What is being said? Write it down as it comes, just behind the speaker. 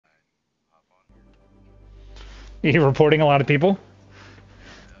You reporting a lot of people?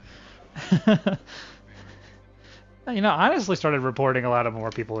 You know, I honestly started reporting a lot of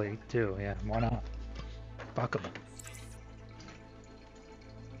more people too. Yeah, why not? Fuck them.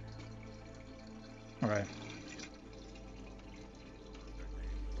 All right.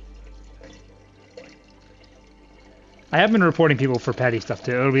 I have been reporting people for petty stuff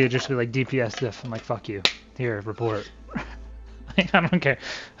too. It'll be just be like DPS diff. I'm like, fuck you. Here, report. Like, I don't care.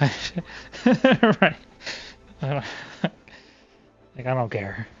 Right. I don't, like, I don't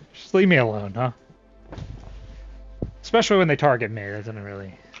care. Just leave me alone, huh? Especially when they target me. That doesn't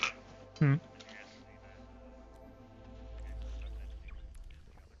really. Hmm.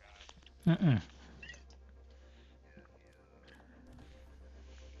 Mm-mm.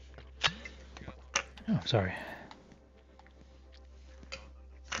 Oh, sorry.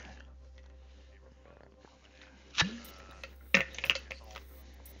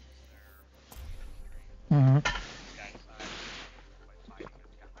 Mm-hmm.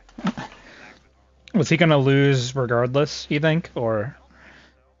 Was he gonna lose regardless, you think? Or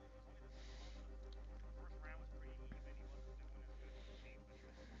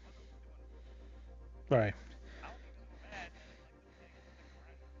right.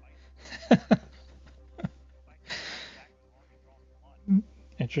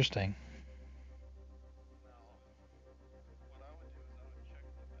 Interesting.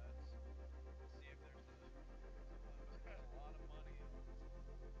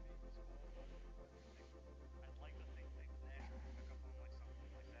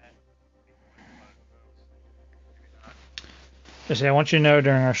 Just say, I want you to know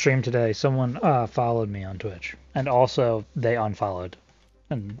during our stream today, someone followed me on Twitch, and also they unfollowed,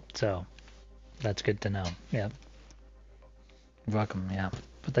 and so that's good to know. Yeah, you're welcome. Yeah,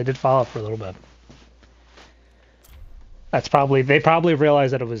 but they did follow for a little bit. That's probably they probably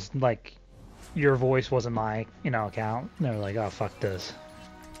realized that it was like your voice wasn't my account. And they were like, oh fuck this.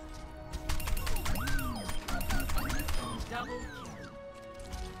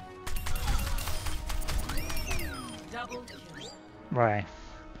 Right.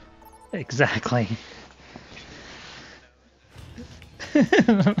 Exactly.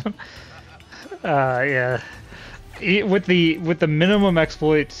 Yeah. With the minimum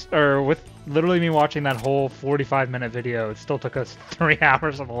exploits, or with literally me watching that whole 45-minute video, it still took us 3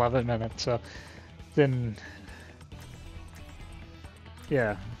 hours and 11 minutes. So then,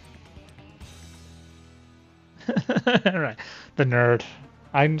 yeah. Right. The nerd.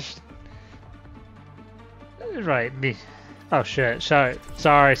 I'm just, right. Me. Oh shit. Sorry.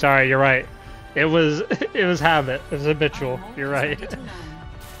 You're right. It was it was habit. It was habitual. You're right.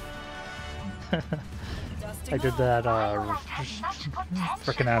 I did that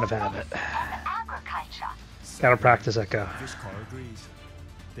freaking out of habit. Gotta practice Echo. This car agrees.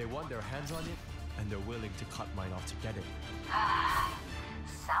 They want their hands on it, and they're willing to cut mine off to get it.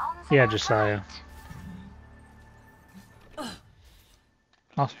 Yeah, Josiah.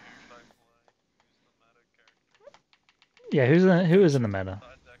 Awesome. Yeah, who is in the meta?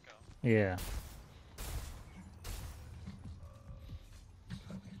 Yeah.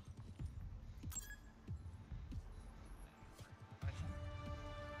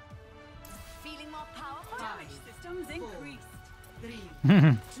 Feeling more powerful? Damage systems increased. 3,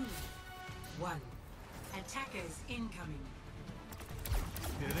 2, 1. Attackers incoming.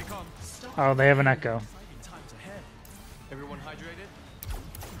 Here they come. Oh, they have an Echo. Exciting times ahead. Everyone hydrated?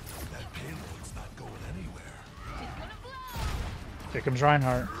 That payload's not going anywhere. Here comes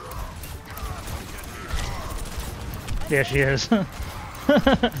Reinhardt. Yeah, she is.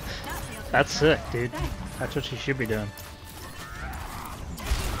 That's sick, dude. That's what she should be doing.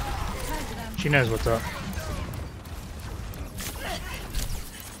 She knows what's up.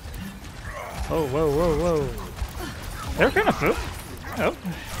 Oh, whoa. They were kind of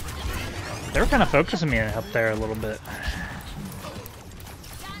they were kind of focusing me up there a little bit.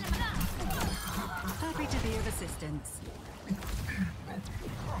 Happy to be of assistance.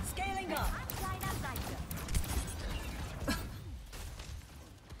 Scaling up.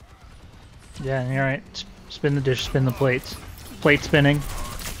 Yeah, you're right. Spin the dish, spin the plates. Plate spinning.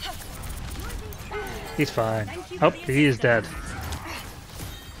 He's fine. Oh, he is dead.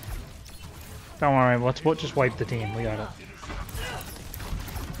 Don't worry, we'll just wipe the team. We got it.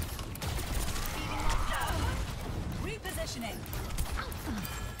 Repositioning.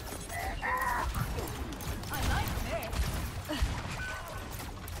 I like this.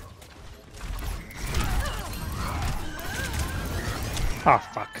 Oh,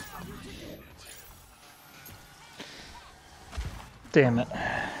 fuck. Damn it.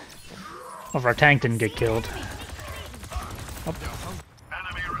 Well, our tank didn't get killed.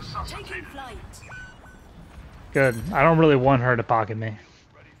 Taking flight. Good. I don't really want her to pocket me.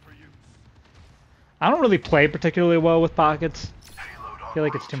 I don't really play particularly well with pockets. I feel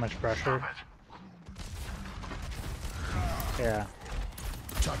like it's too much pressure. Yeah.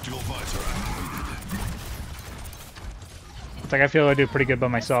 Tactical visor activated. It's like I feel I do pretty good by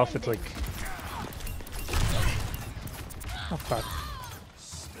myself. It's like... Oh, fuck.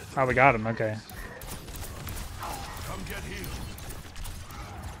 Oh, we got him. Okay. Come get healed.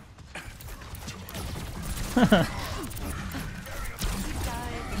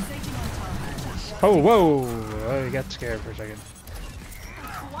 Oh, whoa! Oh, you got scared for a second.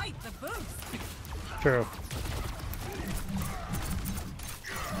 Quite the boost. True.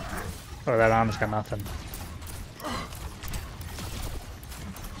 Oh, that Ana's got nothing.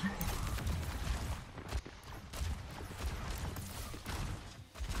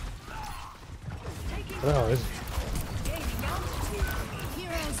 Oh, is he? Gaining altitude.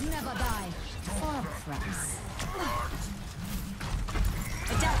 Heroes never die. Far threats.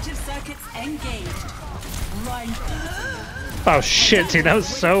 Adaptive circuits engaged. Run. Oh shit, dude, that was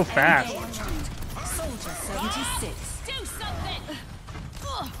so fast. Soldier 76. Do something.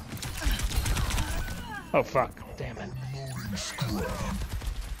 Oh fuck, damn it.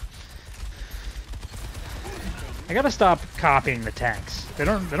 I gotta stop copying the tanks. They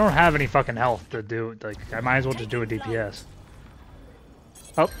don't have any fucking health to do. Like, I might as well just do a DPS.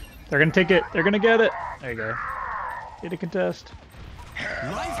 Oh, they're gonna take it. They're gonna get it. There you go. Get a contest.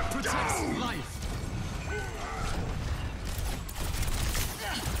 Life protects life.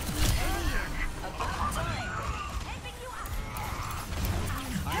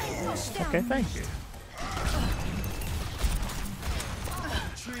 Okay, thank you.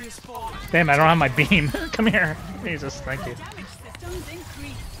 Tree is falling. Damn, I don't have my beam. Come here. Jesus, thank you. Damage systems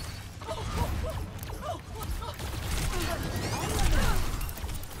increase.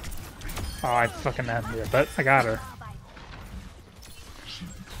 Oh, I fucking had it, but I got her.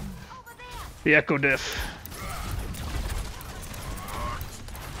 The Echo Diff.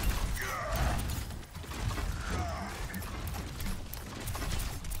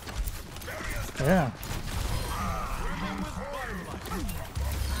 Yeah.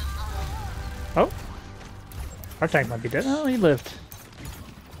 Oh. Our tank might be dead. Oh, he lived.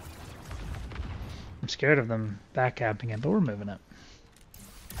 I'm scared of them backcapping it, but we're moving it.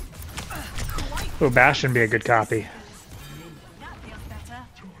 Oh, Bastion would be a good copy. That feels better.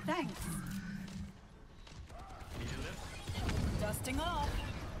 Thanks. Dusting off.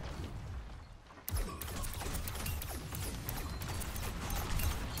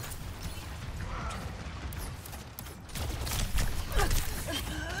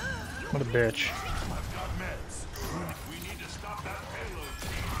 What a bitch. I've got meds. We need to stop that payload.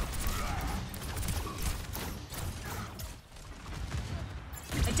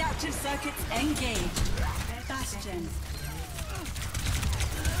 Adaptive circuits engaged. Bastion.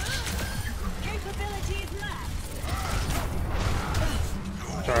 Capabilities maxed.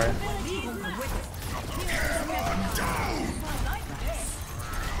 Sorry.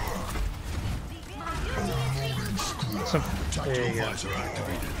 Some, there you go. Visor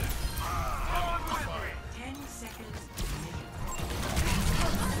activated. 10 seconds.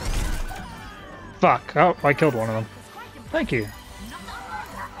 Fuck. Oh, I killed one of them. Thank you.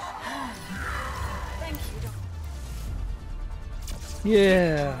 Thank you.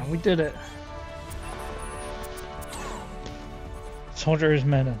 Yeah, we did it. Soldier's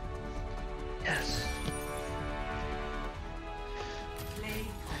meta. Yes.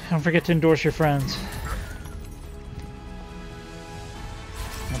 Don't forget to endorse your friends.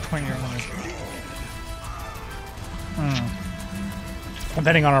 I'll point your money.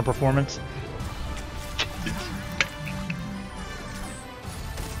 Depending on our performance.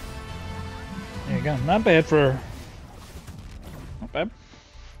 There you go. Not bad for. Not bad.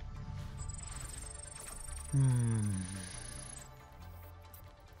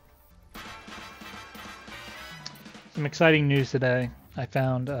 Some exciting news today. I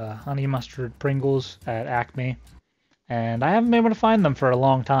found honey mustard Pringles at Acme, and I haven't been able to find them for a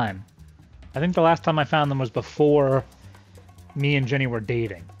long time. I think the last time I found them was before me and Jenny were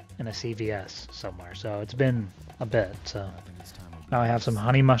dating in a CVS somewhere, so it's been a bit. So now I have some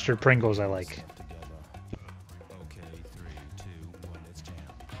honey mustard Pringles I like. Okay, 3, 2, 1, it's jam.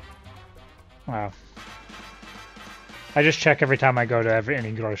 Wow. I just check every time I go to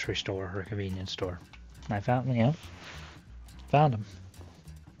any grocery store or convenience store. And I found, found them.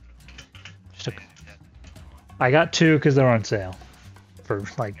 Just took. I got 2 because they're on sale for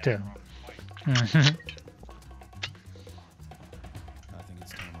like 2. I think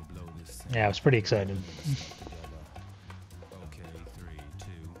it's time to blow this thing Yeah, I was pretty excited. together. Okay, 3, 2,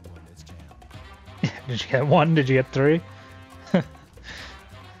 1, it's jam. Did you get 1? Did you get 3?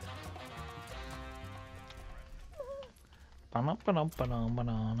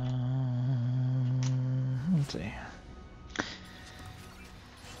 Let's see.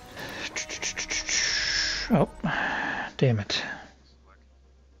 Oh, damn it.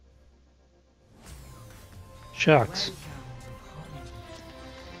 Shucks.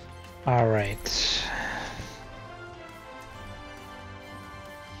 All right.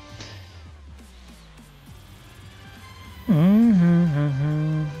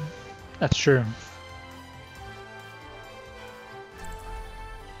 That's true.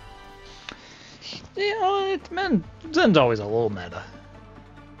 You know, Zen's always a little meta.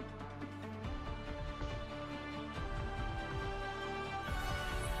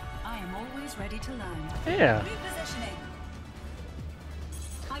 I am always ready to learn. Yeah. Repositioning.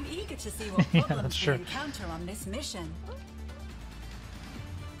 I'm eager to see what Yeah, problems that's we true. encounter on this mission.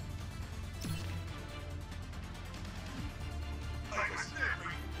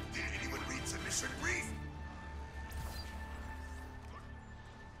 Did anyone read the mission brief?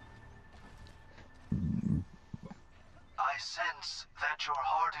 I sense that your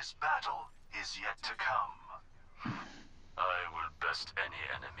hardest battle is yet to come. I will best any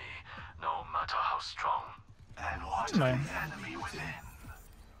enemy, no matter how strong. And what No. is the enemy within?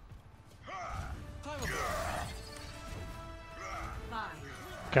 5,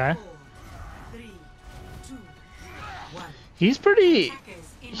 Okay. 4, 3, 2, 1. He's pretty. Attackers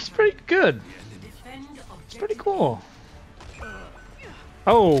He's incoming. pretty good. Defend It's pretty objective. cool.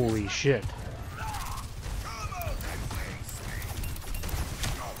 Holy shit.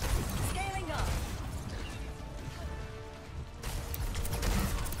 Scaling up.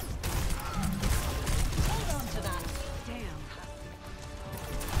 Hold on to that. Damn.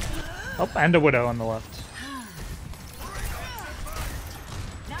 Oh, and a widow on the left.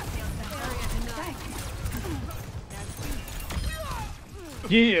 That feels superior to nothing.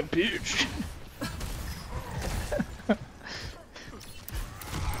 Yeah, bitch.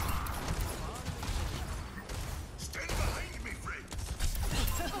 Stand behind me,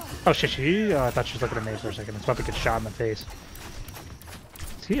 friends. Oh shit, oh, I thought she was looking at me for a second. I was about to get shot in the face.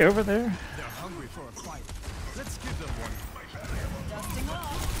 Is he over there? They're hungry for a fight. Let's give them one. Dusting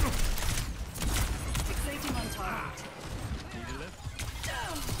off. Fixating on target. Need a lift?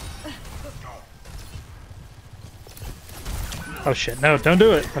 Oh shit, no, don't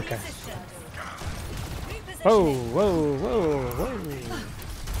do it. Okay. Resistance. Whoa, Repositioning. whoa, whoa, whoa.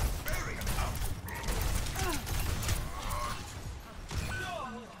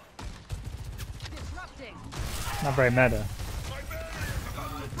 Disrupting. Not very meta.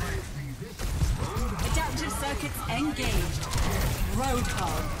 Adaptive circuits engaged.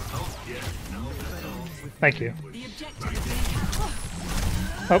 Roadhog. Thank you. The objective is being captured.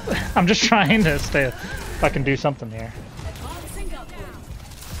 Oh, I'm just trying to stay. If I can do something here. Advancing upward.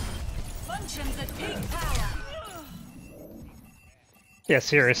 Functions at peak power. Yeah,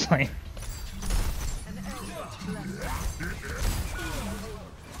 seriously.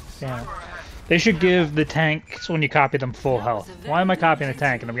 Yeah. They should give the tanks when you copy them full health. Why am I copying a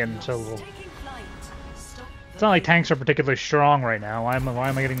tank and I'm getting so little? Taking flight. Stop. It's not like tanks are particularly strong right now. Why am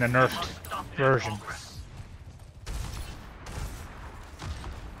I getting the nerfed version?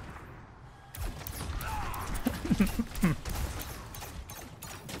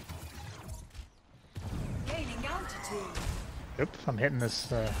 Gaining altitude. Oops, I'm hitting this.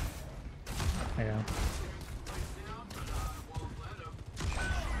 Yeah.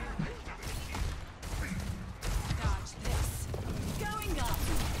 Dodge this. Going up.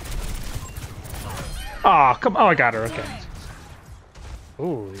 Oh, come. Oh, I got her. Okay.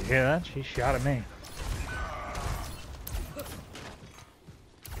 Ooh, you hear that? She shot at me.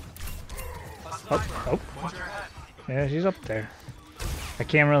 Oh, oh. Yeah, she's up there. I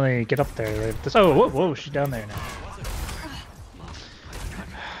can't really get up there. Oh, whoa, whoa, she's down there now.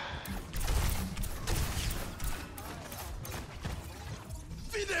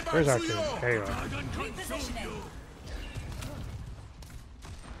 Where's our team? There you are. Repositioning.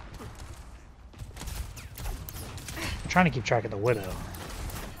 I'm trying to keep track of the widow.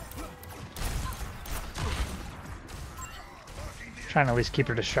 Trying to at least keep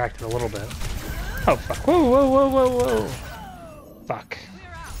her distracted a little bit. Oh fuck! Whoa, whoa, whoa, whoa, whoa! Fuck!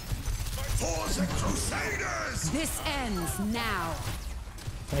 For the Crusaders! This ends now.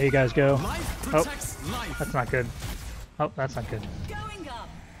 There you guys go. Life Oh, protects life. that's not good. Oh, that's not good. Going up.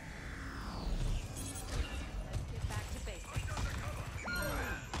 Let's get back to basics.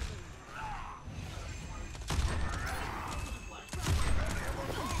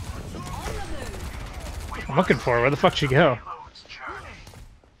 On the move. I'm looking for her. Where the fuck she go? Payload's journey.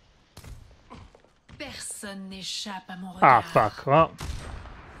 Personne n'échappe à mon Ah, regard. fuck. Well,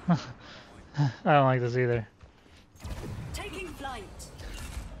 I don't like this either. Taking flight.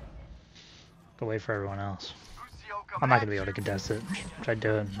 Go wait for everyone else. I'm not gonna be able to contest it. Should I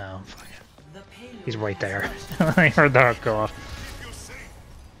do it? No. Fuck it. He's right there. I heard the hook go off.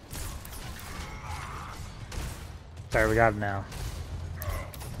 There, we got it now.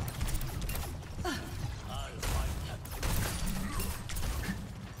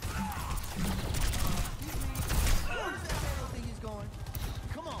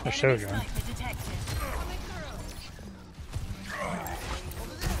 I showed you.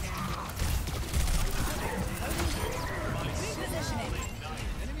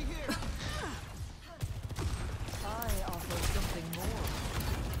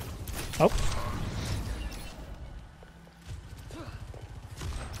 Oh.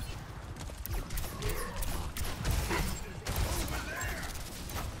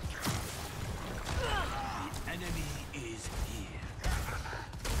 Enemy is here.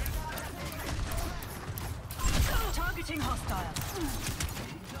 Targeting hostile.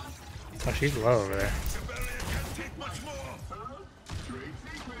 Oh, she's low over there.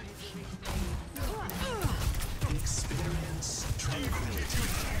 Experience tranquility.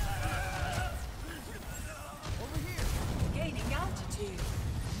 Gaining altitude.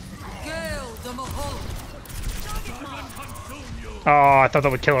 Gale de Mahol. Oh, I thought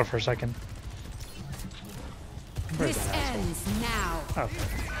that would kill her for a second. Where's This that asshole? ends now. Oh.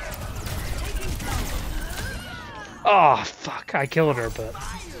 Oh, fuck. I killed her, but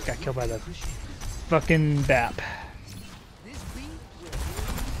got killed by the fucking BAP.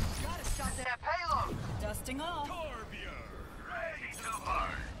 Dusting off. Ready to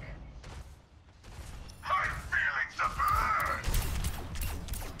work. I'm feeling the burn.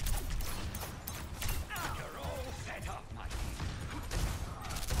 You're all set up, my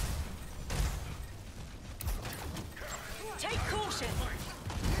Take caution.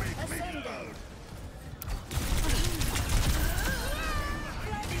 Ascending.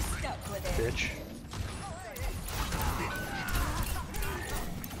 Glad you stuck with it. Bitch.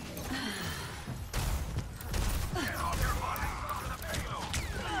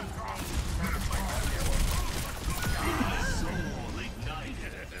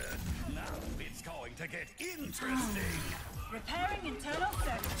 It's going to get interesting. Repairing internal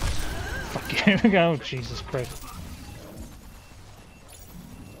circuit. Fuck you. Oh, Jesus Christ.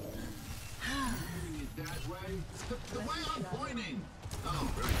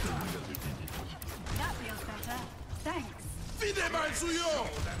 That feels better. Thanks.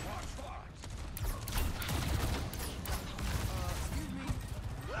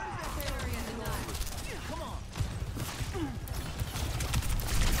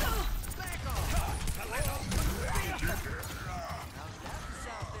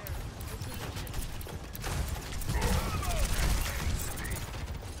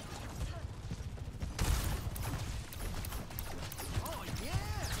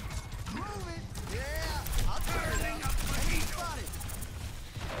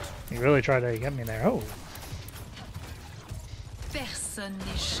 You really tried to get me there. Oh. Personne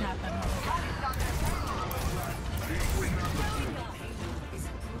n'échappe à mon regard.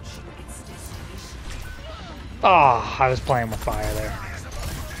 Oh, I was playing with fire there.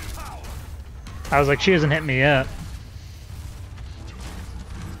 I was like, she hasn't hit me yet.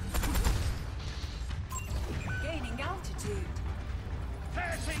 Gaining altitude.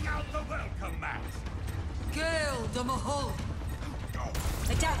 Passing out the welcome mat. Gale de Mahol.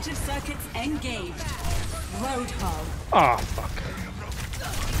 Adaptive circuits engaged. Roadhog. Oh, fuck.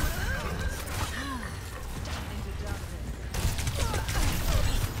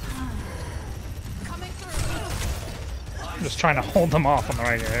 Coming through. I'm just trying to hold them off on the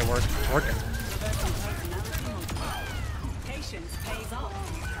right here. It worked. It's working. Patience pays off.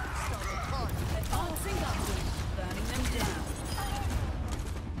 Advancing upward. Burning them down.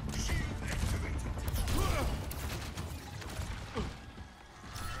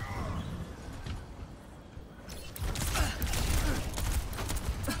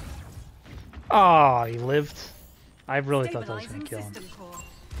 Oh, he lived. I really thought that was going to kill him. System core.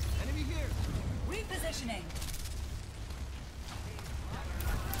 Enemy here. Repositioning.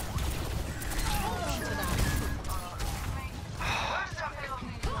 Hold on to that.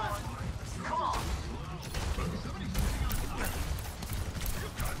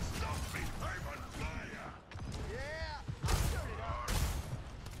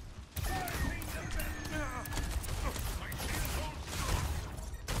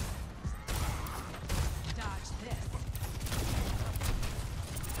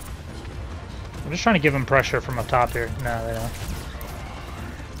 I'm just trying to give him pressure from up top here. No, they don't.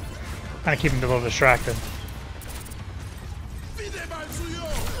 Kind of keep him a little distracted.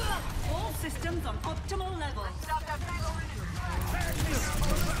 All systems on optimal level.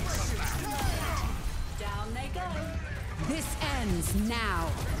 Down they go. This ends now.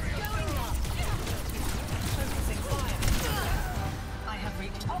 I have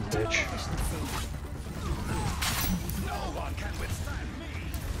reached optimal Bitch. efficiency.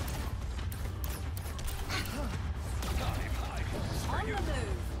 On the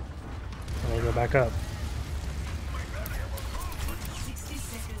move. We'll go back up. 60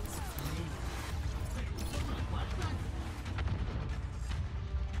 seconds.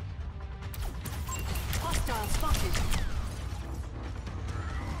 Hostile spotted.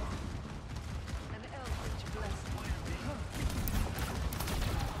 An eldritch blessing.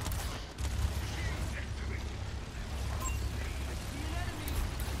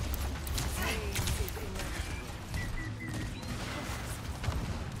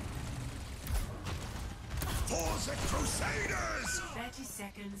 For the Crusaders! 30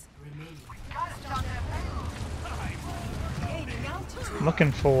 seconds remaining. Gaining altitude. I'm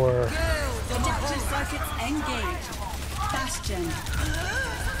looking for. Adaptive circuits engaged. Bastion.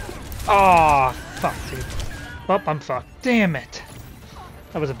 Oh, fuck, dude. Oh, I'm fucked. Damn it.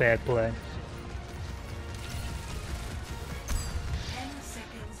 That was a bad play. 10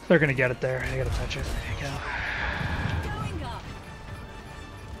 seconds. They're gonna get it there. I gotta touch it. There you go. Going up.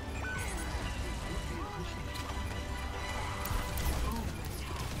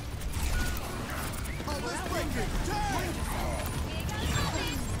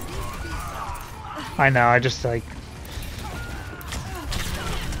 I know, I just like.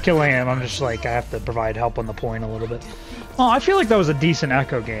 Killing him, I'm just like, I have to provide help on the point a little bit. Oh, I feel like that was a decent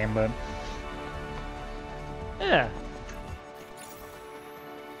Echo game, but. Yeah.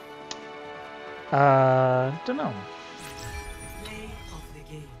 Don't know. Play of the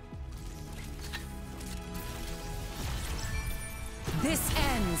game. This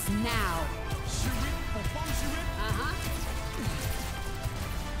ends now.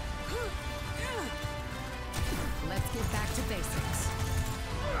 Let's get back to basics.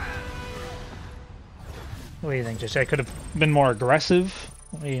 What do you think, Jesse? I could have been more aggressive.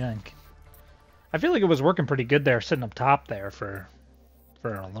 What do you think? I feel like it was working pretty good there, sitting up top there for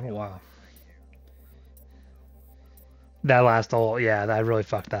a little while. That last ult, yeah, that really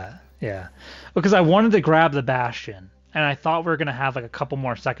fucked that. Yeah, because I wanted to grab the Bastion, and I thought we were gonna have like a couple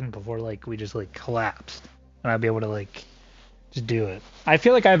more seconds before like we just like collapsed, and I'd be able to like just do it. I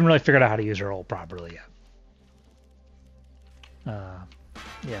feel like I haven't really figured out how to use her ult properly yet.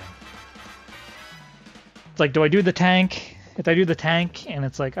 Yeah. It's like, do I do the tank? If I do the tank, and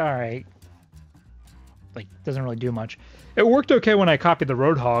it's like, all right, like doesn't really do much. It worked okay when I copied the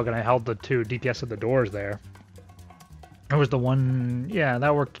Roadhog and I held the 2 DPS at the doors there. It was the one, yeah,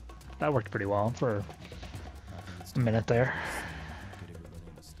 that worked. That worked pretty well for a minute there.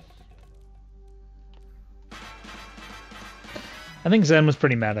 I think Zen was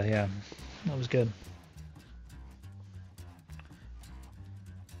pretty meta, yeah. That was good.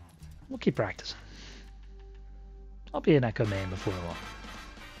 We'll keep practicing. I'll be an Echo main before long.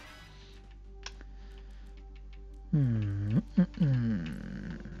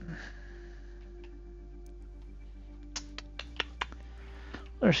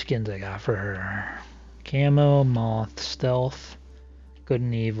 What are skins I got for her? Camo, Moth, Stealth, Good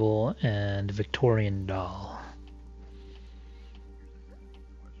and Evil, and Victorian Doll.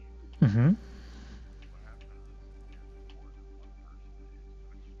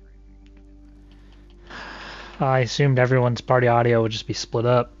 I assumed everyone's party audio would just be split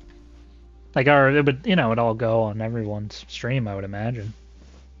up. Like, or it would, you know, it'd all go on everyone's stream, I would imagine.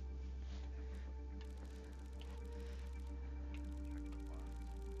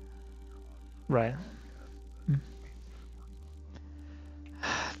 Right.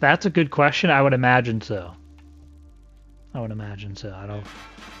 That's a good question. I would imagine so. I would imagine so. I don't.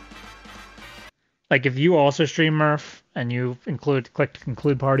 Like, if you also stream Murph and you click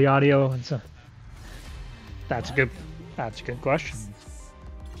include party audio, and so. That's a good question.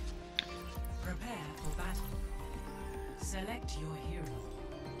 Prepare for battle. Select your hero.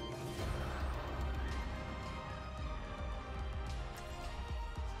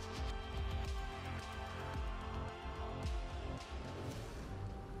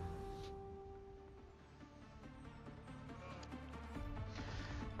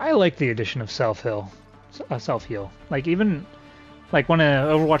 I like the addition of self-heal. Like, even like when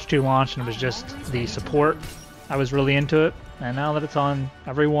Overwatch 2 launched and it was just the support, I was really into it. And now that it's on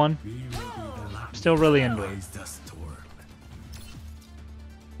everyone, I'm still really into it.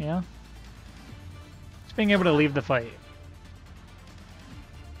 Yeah? Just being able to leave the fight.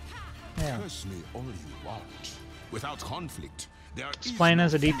 Yeah. Curse me all you want. Without conflict, there Just is playing no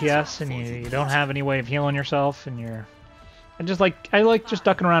as a future DPS and for you don't have any way of healing yourself and you're... I like just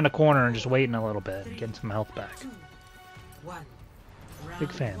ducking around a corner and just waiting a little bit and getting some health back.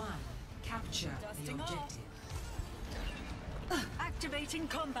 Big fan. Capture the objective. Activating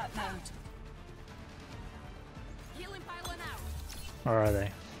combat mode. Healing pylon out. Or are they?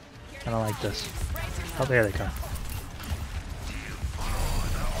 I don't like this. Oh, there they come.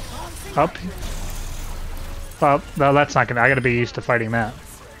 Up. Well, no, that's not gonna... I gotta be used to fighting that.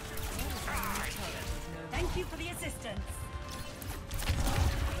 Thank you for the assistance.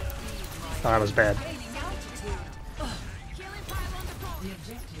 Oh, that was bad. Healing pylon deployed. The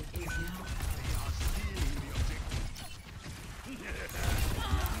objective is now.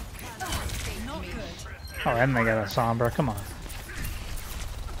 Not good. Oh, and they got a Sombra. Come on.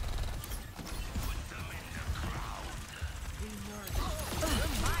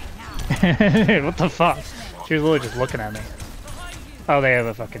 What the fuck? She was literally just looking at me. Oh, they have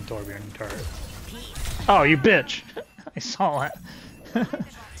a fucking Torbjorn turret. Oh, you bitch! I saw it.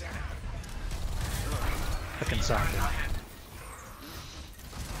 Fucking Sombra.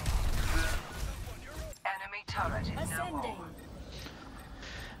 Enemy turret is Ascending.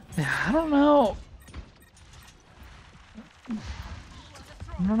 Yeah, I don't know. I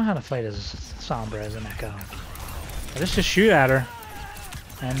don't know how to fight as Sombra as an Echo. I just shoot at her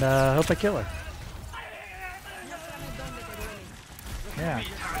and hope I kill her. Yeah.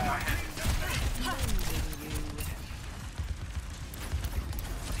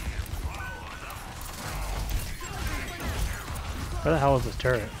 Where the hell is this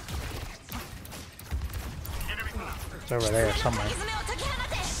turret? It's over there somewhere.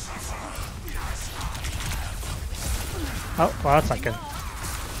 Oh, well, that's not good.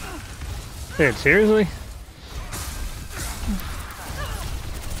 Dude, seriously?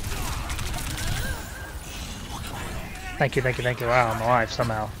 Thank you, thank you, thank you. Wow, I'm alive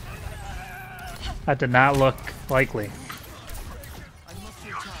somehow. That did not look likely. Thanks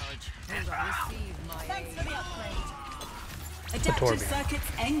for the upgrade. The Adaptive Torbjorn.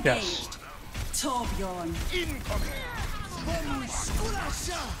 circuits engaged. Yes. Torbjorn.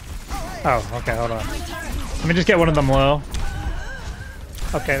 Oh, okay, hold on. Let me just get one of them low.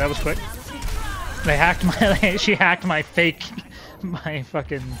 Okay, that was quick. They hacked my... she hacked my fake... my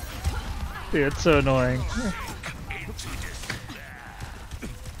fucking... Dude, it's so annoying.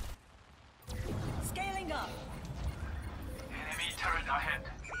 Scaling up. Enemy turret ahead.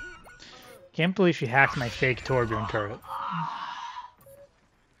 Can't believe she hacked my fake Torbjorn turret.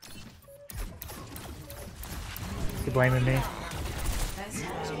 You blaming me?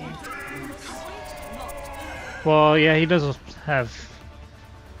 Well, yeah, he does have...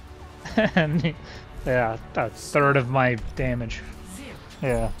 yeah, a third of my damage.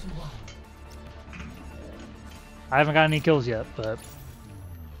 Yeah. I haven't got any kills yet, but...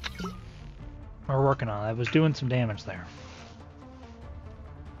 we're working on it. I was doing some damage there.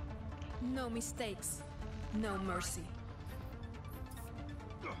 No mistakes. No mercy.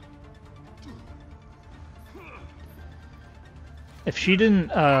 If she didn't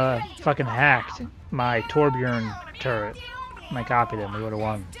fucking hacked my Torbjorn turret and I copied him, we would have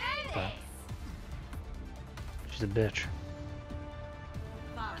won. But she's a bitch.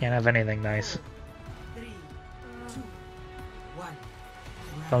 Can't have anything nice. 3, 2, 1.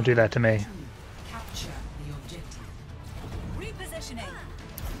 Don't do that to me. Capture the objective. Repositioning.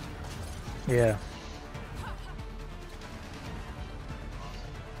 Yeah.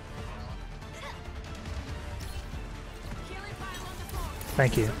 Healing pylon deployed.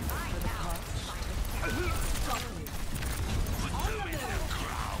 Thank you.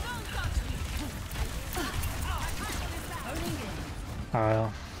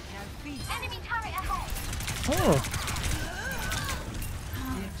 Oh. Enemy turret ahead. Oh.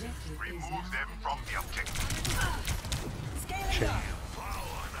 The objective is Remove now. them from the objective. Scaling Shit. up.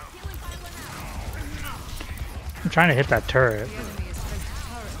 Healing pylon out. I'm trying to hit that turret. I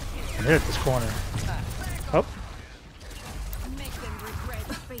hit it this corner. Oh. Make them regret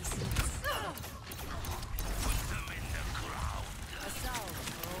facing us. Assault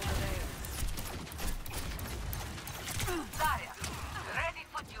over there. Zarya, ready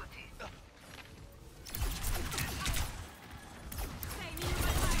for duty.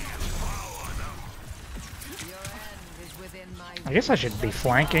 Your end is within my. I guess I should be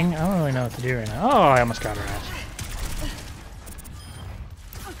flanking. I don't really know what to do right now. Oh, I almost got her ass.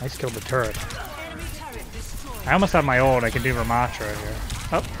 I just killed the turret. Enemy turret destroyed. I almost have my ult. I can do Ramatra here.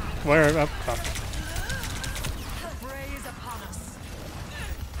 Oh, where? Oh, fuck. Prey is upon us.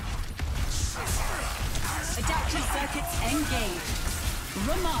 Adaptive circuits engaged.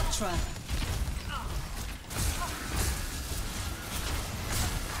 Ramatra.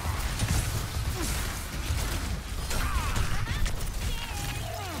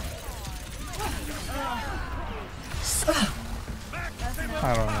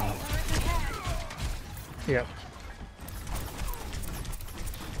 I don't know. Yep.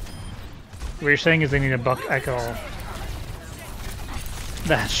 What you're saying is they need a buck echo.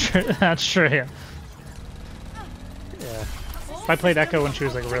 That's true. That's true. Yeah. Yeah. If I played Echo when she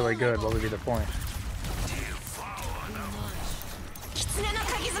was like really good, what would be the point?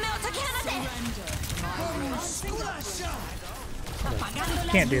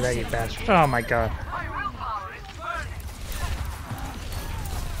 Can't do that, you bastard. Oh my god.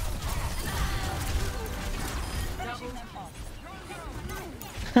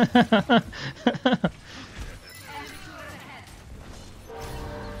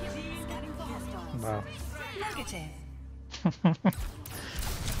 Wow.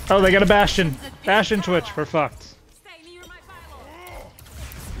 Oh, they got a Bastion. Bastion Twitch. We're fucked.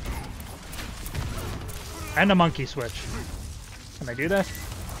 And a monkey switch. Can I do that?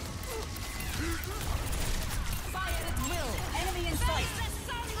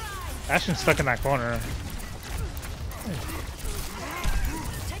 Bastion's stuck in that corner.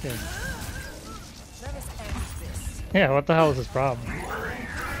 Yeah, what the hell is his problem?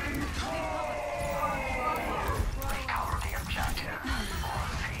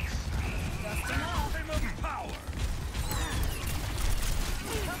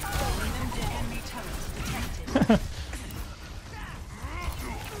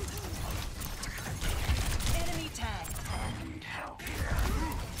 Enemy tag.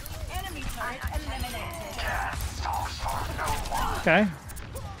 Enemy turret eliminated. Okay.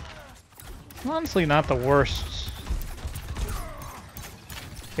 Honestly, not the worst.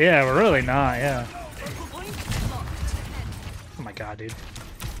 Yeah, we're really not, yeah. Oh my god, dude.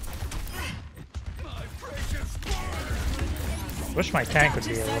 Wish my tank would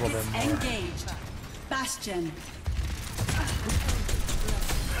be a little bit more. Engaged. Bastion.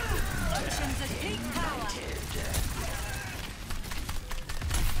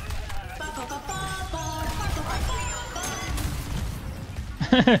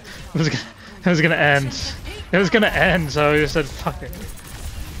 it was gonna end. It was gonna end, so I just said fuck it.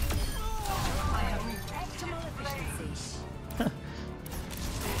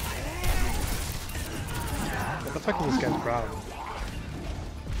 What the fuck is this guy's problem?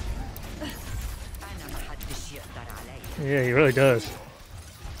 Yeah, he really does.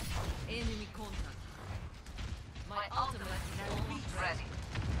 Enemy contact. My ultimate will be ready.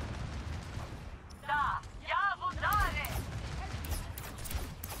 Da, Yavodare!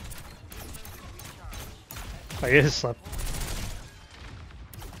 Oh, he is slept.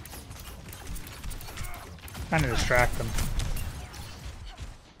 Trying to distract him.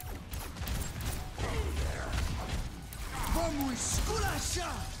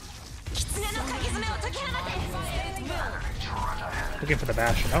 Looking for the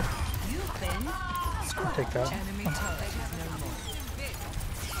Bastion. Oh. I'll take that.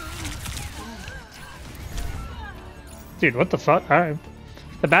 Dude, what the fuck? Alright.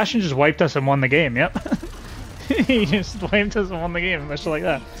 The Bastion just wiped us and won the game, yep. He just wiped us and won the game, much like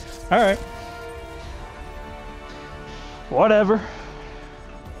that. Alright. Whatever.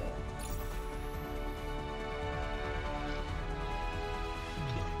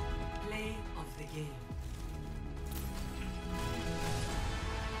 Play of the game.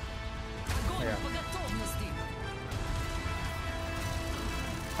 Yeah.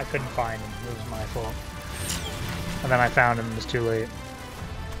 I couldn't find him. It was my fault. And then I found him. It was too late.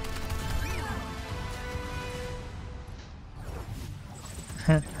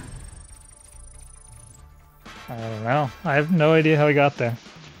 I don't know. I have no idea how he got there.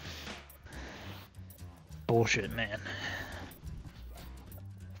 Bullshit, man.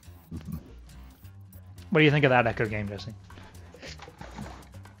 What do you think of that Echo game, Jesse?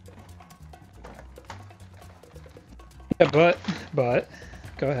 Yeah, but,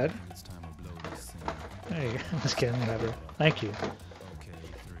 go ahead. It's time to blow this thing. There you go. Just kidding, whatever. Thank you. Okay,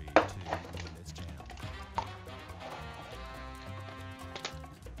 3, 2, 1, let's jam.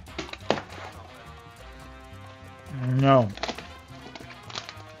 No.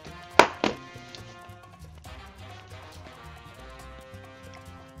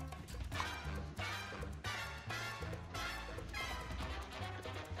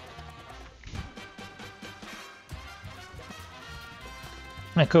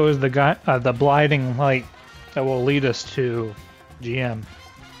 Echo is the guy, the blinding light that will lead us to GM.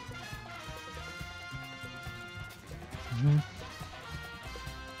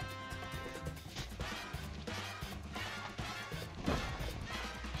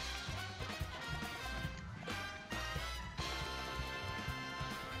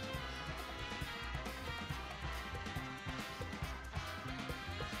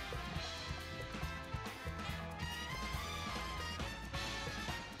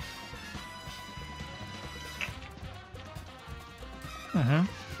 Mm-hmm.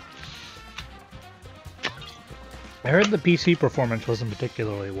 I heard the PC performance wasn't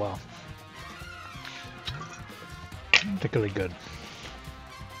particularly well. Particularly good.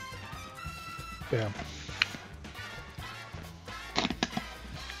 Yeah.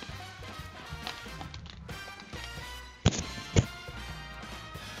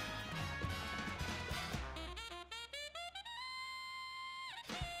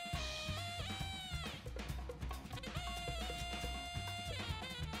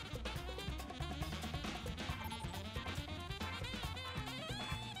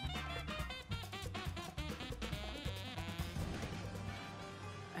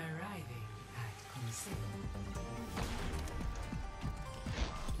 Arriving at Consent.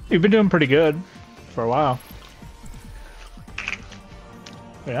 You've been doing pretty good for a while.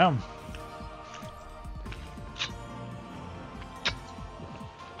 Yeah.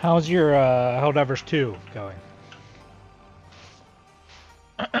 How's your Helldivers 2 going?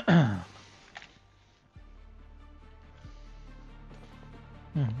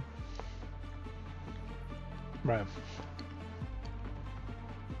 Right.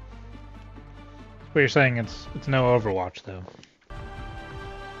 What you're saying, it's no Overwatch though.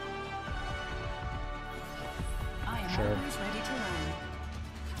 I am Sure. always ready to learn.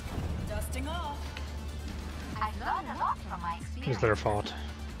 Dusting off. I've learned a lot from my experience. It's their fault.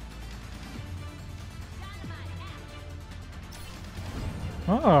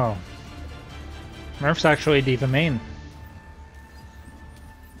 Oh. Murph's actually D.Va main.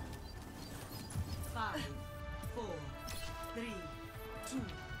 5, 4, 3, 2,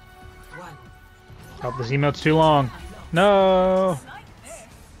 1. Oh, this emote's too long. No!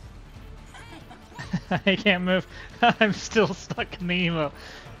 I can't move. I'm still stuck in the emote.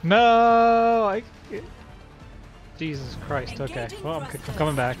 No! Jesus Christ. Okay. Well, I'm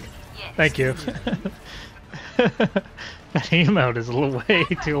coming back. Thank you. That emote is a little way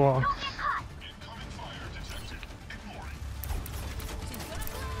too long.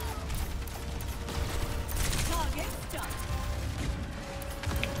 Target stuck.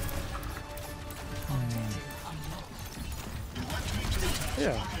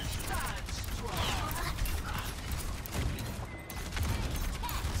 Yeah.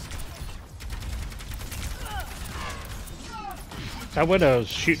 That Widow's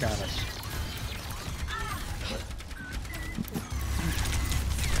shooting at us.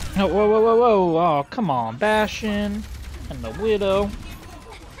 Oh, whoa, whoa, whoa, whoa. Oh, come on, Bastion. And the Widow.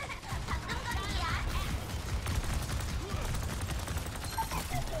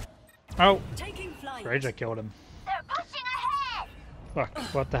 Oh, Taking flight. Rage, I killed him. They're pushing ahead! Fuck,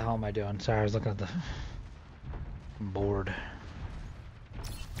 what the hell am I doing? Sorry, I was looking at the... I'm bored.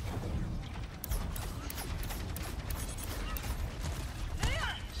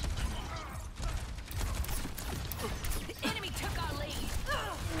 The enemy took our lead.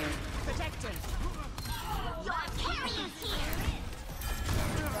 Protected. Your carrier's here!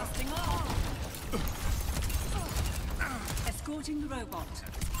 Dusting off. Escorting the robot.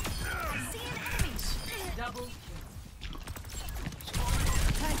 See an enemy. Double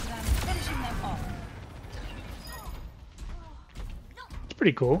Tag them, finishing them off. It's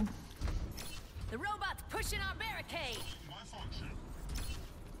pretty cool. The robot's pushing our barricade.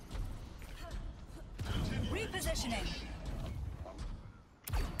 Repositioning.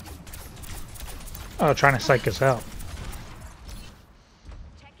 Oh, trying to psych us out.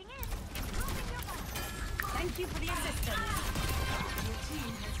 Checking in. Thank you for the assistance.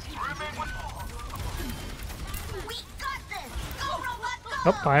 We got this! Go, robot, go!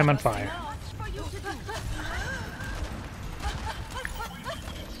 Oh, I am on fire. For you to do.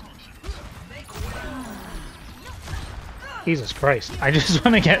 Jesus Christ. I just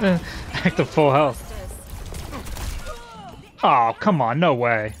want to get back to full health. Oh, come on. No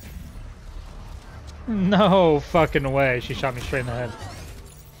way. No fucking way. She shot me straight in the head.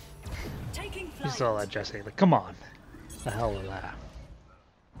 Taking You flight. saw that, Jesse. Like, come on. The hell with that.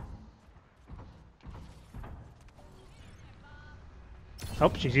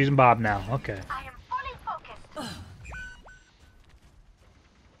 Oh, she's using Bob now. Okay. I am fully focused.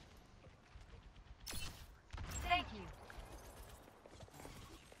 Thank you.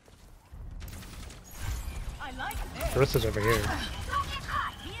 I like this. Carissa's over here. Don't get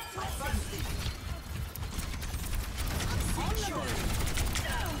caught.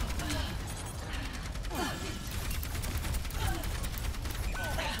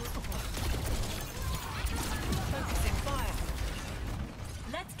 Focusing fire.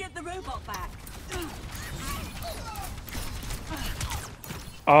 Let's get the robot back.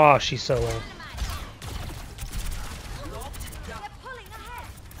 Oh, she's so low. They're pulling ahead.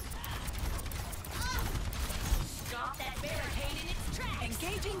 Stop that barricade in its tracks.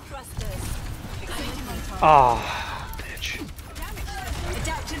 thrusters. Exciting montage. Ah, bitch.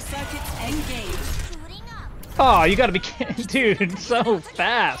 Adaptive circuits engaged. Oh, you gotta be kidding, dude. So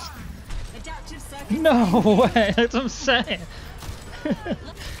fast. Adaptive circuits No way. That's what I'm saying.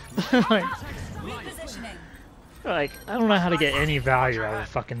 like, repositioning. like, I don't know how to get any value out of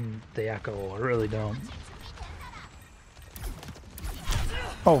fucking the Echo. I really don't.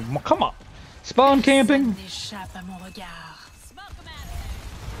 Oh, come on. Spawn camping? Échappe à mon regard.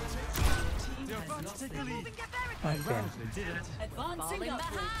 Okay. Advancing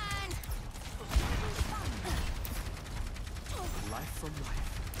upward. Life from life.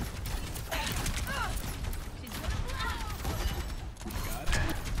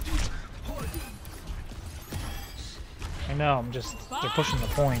 I know, I'm just, they're pushing the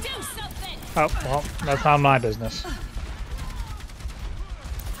point. Oh, well, that's not my business.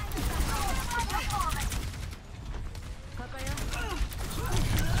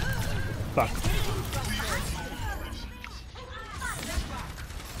 Fuck.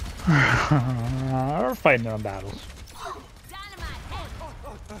 We're fighting their own battles.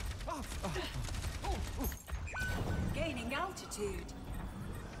 Gaining altitude.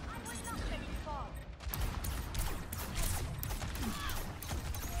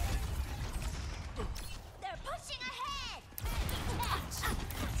 They're pushing ahead.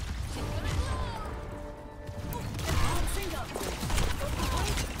 Advancing upward.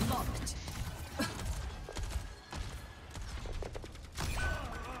 Locked.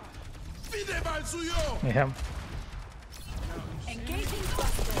 Yeah. Engaging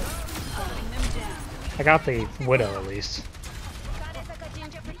thrusters. Holding them down. I got the Widow at least.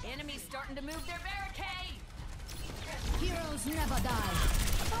 Enemies starting to move their barricade. Heroes never die.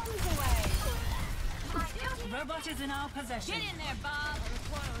 Bombs away. Robot is in our possession. Get in there, Bob.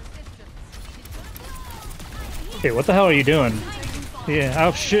 Hey, what the hell are you doing? Yeah,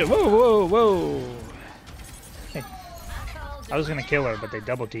 oh shit, whoa, whoa, whoa. Hey, I was gonna kill her, but they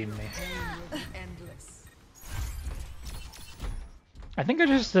double teamed me. I think I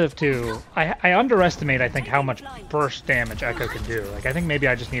just have to, I underestimate, I think, how much burst damage Echo can do. Like, I think maybe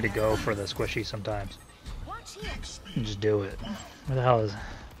I just need to go for the squishy sometimes. And just do it. What the hell is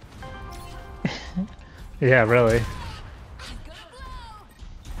yeah, really.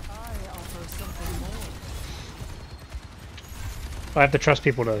 I have to trust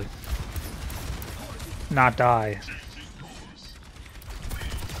people to not die.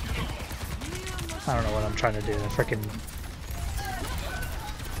 I don't know what I'm trying to do. I freaking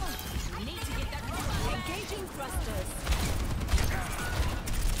Engaging thrusters.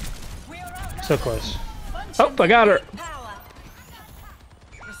 so close. Oh, I got her. Power.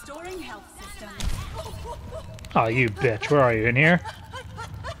 Restoring health systems. Oh, you bitch. Where are you? In here?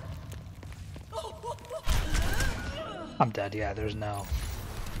 I'm dead. Yeah, there's no.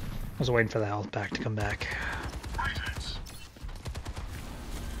 I was waiting for the health pack to come back.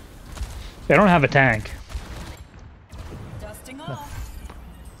 They don't have a tank. Dusting off.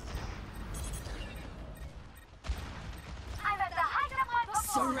 I'm at the height of my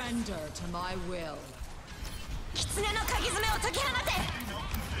performance. Surrender to my will.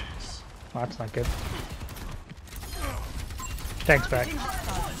 Oh, that's not good. Tank's back.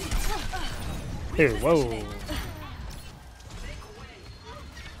 Ew, whoa.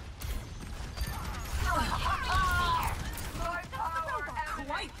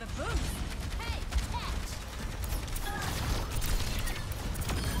 Quite the boost.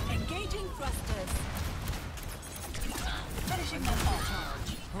 Engaging thrusters. Finishing them off.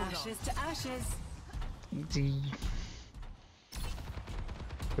 Ashes to ashes. Easy.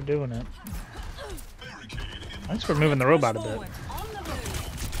 We're doing it. Thanks for moving the robot a bit. Forward. On the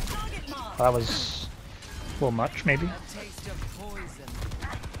move. Target mark. That was a little much, maybe. Taste of poison.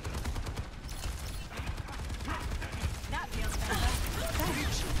 That feels better.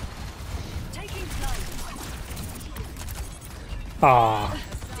 Taking flight. Ah,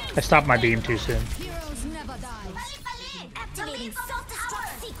 I stopped my beam too soon. Heroes never die. Activating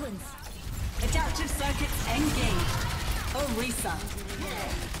self-destruct sequence. Adaptive circuits engaged. Orisa.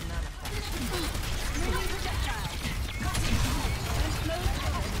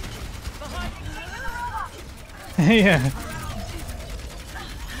 Yeah.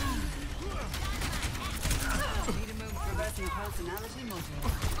 Reversing personality module.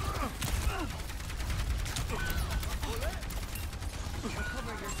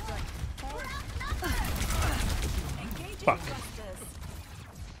 Recover your strength. Engaging Fuck. thrusters.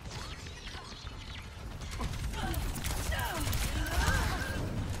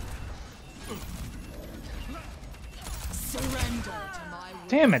 Surrender to my will.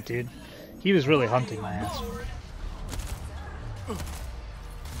 Damn it, dude. He was really hunting my ass.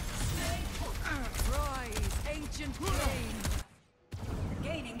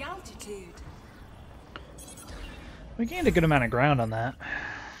 Gratitude. We gained a good amount of ground on that.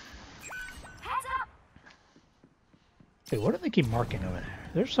 Heads up. Wait, what do they keep marking over there?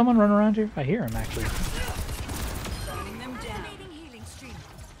 There's someone running around here? I hear him actually. Burning them down. Activating healing stream.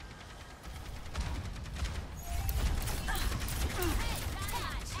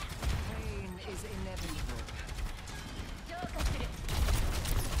 Pain is inevitable.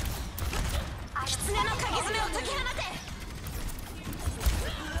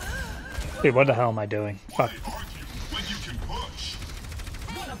 Dude, what the hell am I doing? Fuck. When you can push.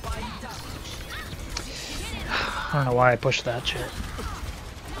 I don't know why I pushed that shit.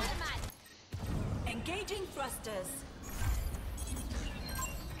 Engaging thrusters.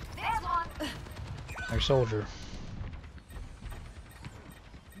 There's one. Our soldier.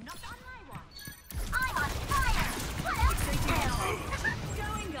 Not on my watch. I'm on fire.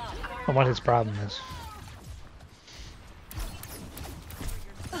 Going up. I don't know what his problem is.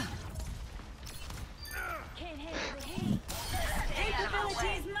 Can't handle the heat. Capability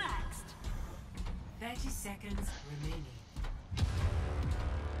is maxed. 30 seconds remaining.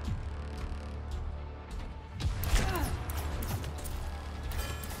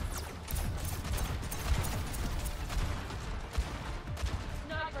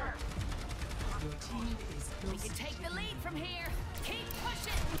 Sniper. Your team is We close. can take the lead from here. Keep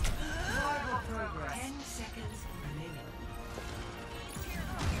pushing. Progress. 10 seconds remaining.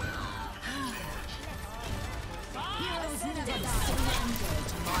 Heroes never surrender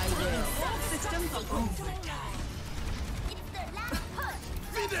to my will. All systems are overtime. It's the last push.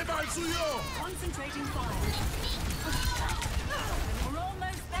 Vide mal suyo! Concentrating fire. We're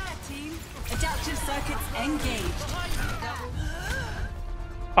almost there, team. Adaptive circuits engaged.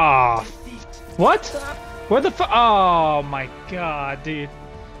 Ah. What? Where the fu- Oh my god, dude.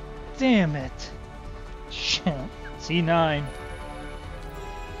 Damn it. Shit. C9.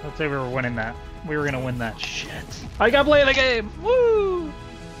 Let's say we were winning that. We were gonna win that shit. I got play the game! Woo!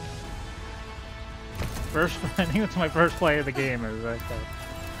 First, I think it's my first play of the game. Is right there.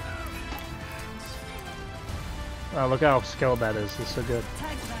 Oh, look how skilled that is. It's so good.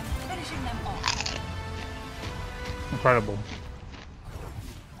 Tag them, finishing them off. Incredible.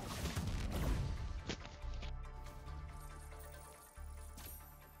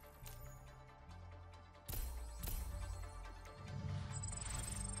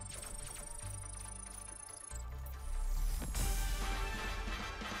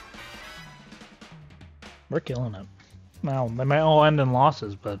 We're killing it. Now, they might all end in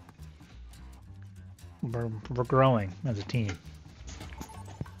losses, but we're growing as a team.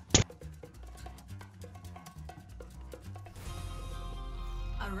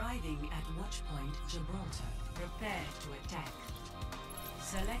 Arriving at Watchpoint Gibraltar. Prepare to attack.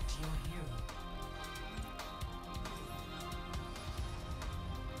 Select your hero.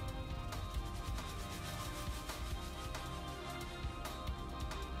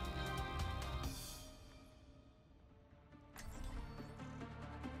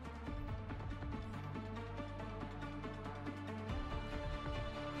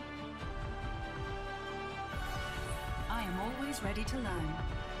 I am always ready to learn.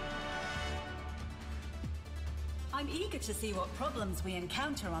 I'm eager to see what problems we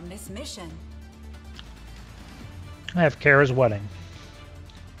encounter on this mission. I have Kara's wedding.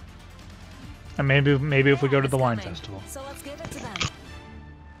 And maybe if we go to the wine festival. So let's give it to them.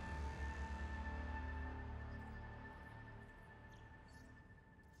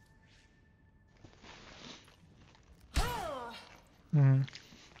 Mhm.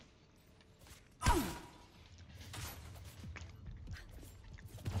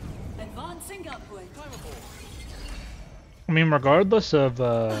 Advancing upward. I mean, regardless of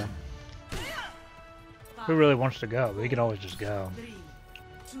who really wants to go, we could always just go 3,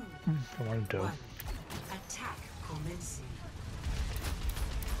 2, if we wanted to. 1. Attack commencing.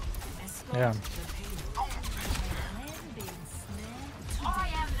 Escort Yeah. the payload. I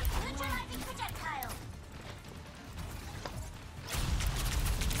am the neutralizing projectile.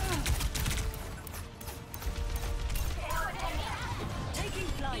 Taking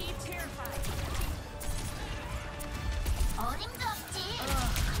flight. 어림도 없지.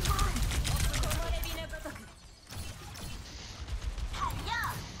 달려.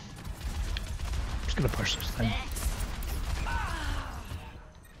 Just gonna push this thing.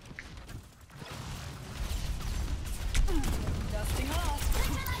 Dusting off.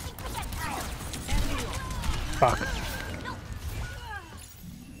 Neutralizing projectile. Fuck.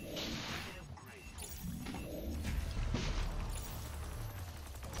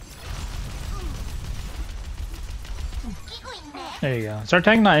 끼고 있네. There you go. Is our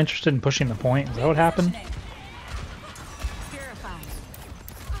tank not interested in pushing the point? Is that what happened? Purifying.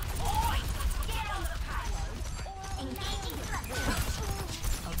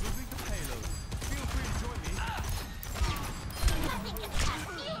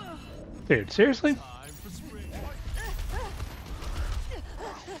 Dude, seriously?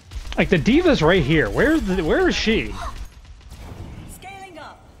 Like the diva's right here. Where is she? Scaling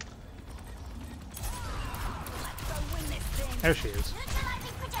up. There she is.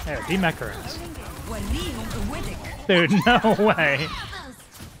 There, demech her ass. وليهم قوتك. Dude, no way.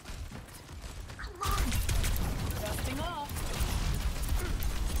 Come on. Dusting off.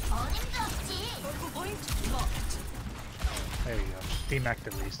 어림없지. Focal point locked. There you go. Demech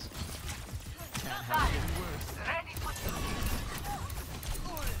at least.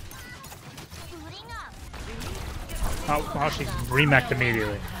 Booting up. Oh, she remeched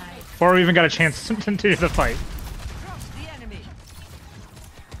immediately. Before we even got a chance to do the fight. Crush the enemy.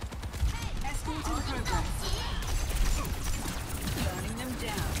 Escort in progress. Burning them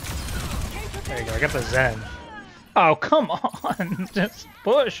down. There you go, I got the Zen. Oh, come on. Just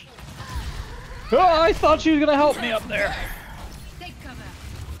push. Oh, I thought she was gonna help me up there. Take cover.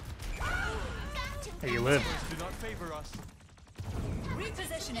 Hey, you live. Do not favor us.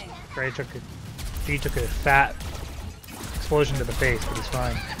 Repositioning. Gray took a fat explosion to the face, but he's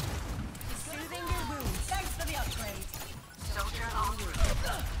fine. Soothing your wounds. Thanks for the upgrade.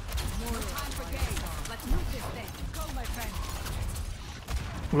 Let's move this thing. Go, my friend.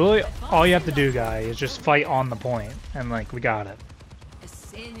 Really, all you have to do, guy, is just fight on the point, and like, we got it.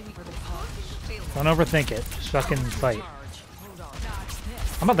 Enemy for the punch. Don't overthink it. Just fucking fight. Hold on. Dodge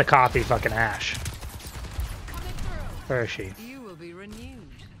this. I'm about to copy fucking Ash. Coming through. Where is she? You will be renewed.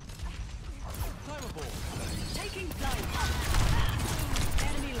 Taking flight.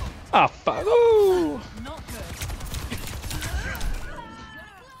 Enemy locked. Oh, fuck. Ooh. Not good.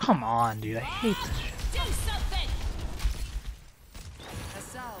 Come on, dude. I hate this shit. Do something. A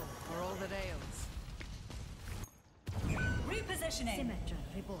salve for all that ails. Repositioning. Symmetra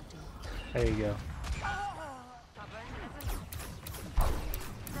reporting. There you go.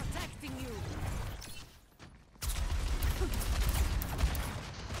 Protecting you.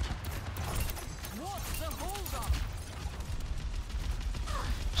 What's the hold up?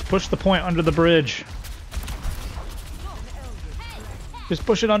 Just push the point under the bridge. Just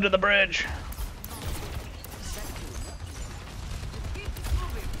push it under the bridge.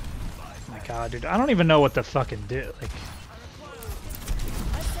 Oh my god, dude. I don't even know what to fucking do. Like,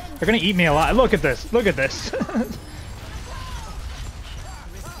 they're gonna eat me alive. Look at this. Look at this.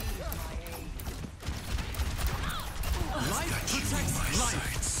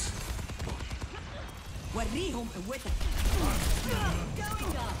 وريهم قوتك.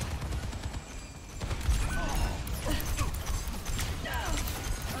 Going up.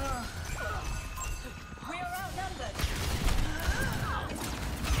 We are outnumbered.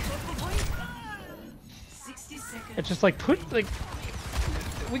 60 seconds. It's just like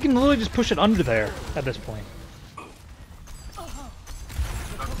we can literally just push it under there at this point.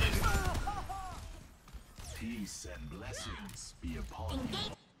 Peace and blessings be upon you.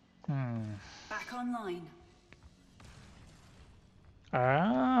 Back online.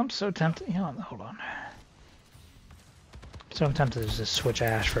 I'm so tempted. You know, hold on. So tempted to just switch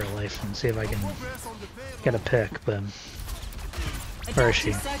Ash for a life and see if I can get a pick, but where is she?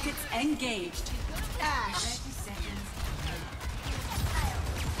 Adaptive circuits engaged. Ash. 30 seconds.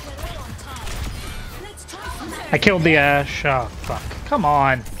 Let's try some. I killed the Ash. Oh, fuck. Come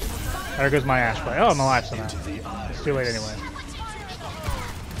on. There goes my Ash play. Oh, I'm alive somehow. It's too late anyway.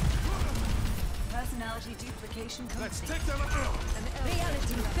 Personality duplication complete. Take them out.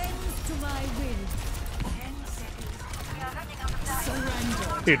 Reality bends to my will. 10 seconds.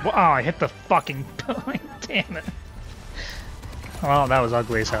 Surrender. Dude, oh, I hit the fucking point. Damn it. Well, that was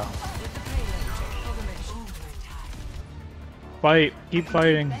ugly as hell. Fight. Keep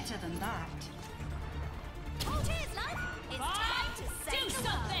fighting. Better than that. Cheers, love. It's time to say Do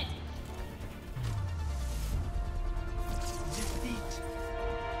something. Defeat.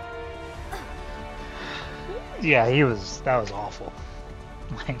 Yeah, that was awful.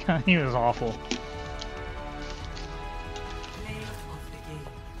 Like, he was awful. Play of the game.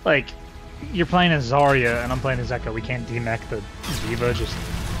 Like, you're playing as Zarya and I'm playing as Echo. We can't demech the Diva, just...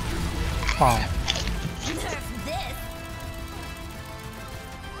 Oh. Nerf this.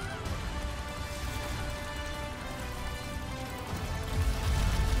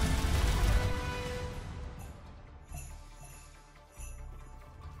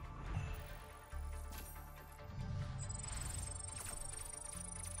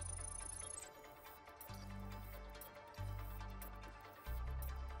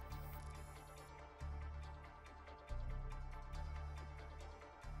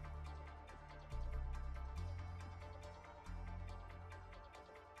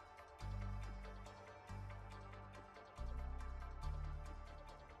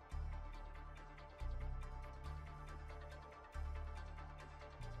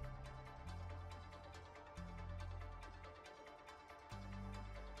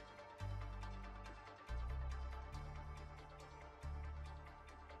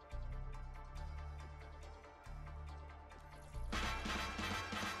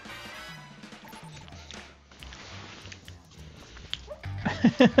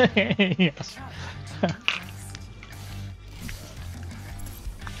 Yes.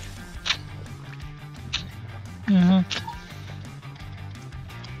 Mhm.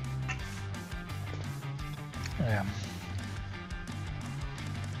 Yeah.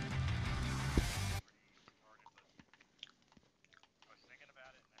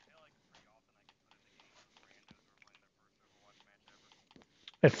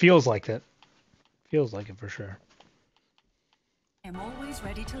 It feels like it. Feels like it for sure. I'm always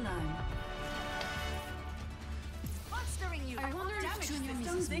ready to learn. Monstering you. I wonder if Damage Junior systems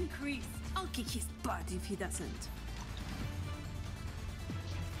misses me. increased. I'll kick his butt if he doesn't.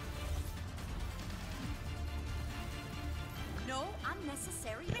 No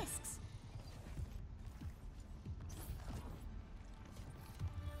unnecessary risks.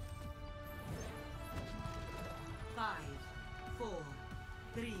 Five, 4,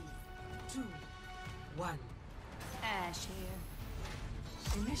 3, 2, 1. Ash here.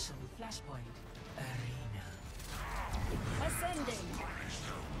 Initial flashpoint. Arena. Ascending.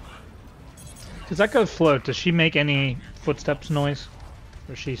 Does that go float? Does she make any footsteps noise?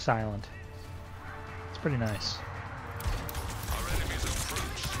 Or is she silent? It's pretty nice.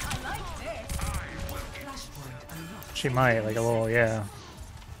 Flashpoint unlocked. She might, like a little, yeah.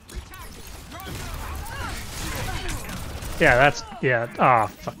 Yeah, that's, yeah. Ah,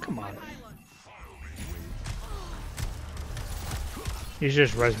 fuck, come on. You should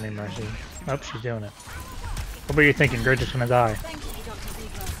just res me, Mercy. Oh, she's doing it. What were you thinking? Gridge is gonna die. Thank you, Dr.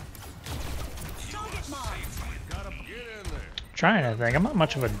 Ziegler. Target marked. Trying to think. I'm not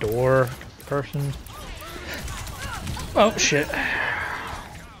much of a door person. Oh, shit.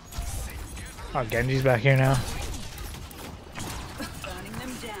 Oh, Genji's back here now. Burning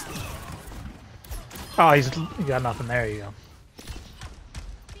them down. Oh, he got nothing. There you go.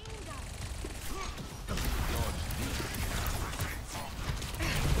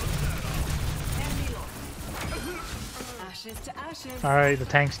 Ashes to ashes. Alright, the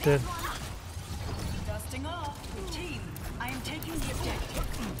tank's dead. Dusting off. Team, I am taking the objective.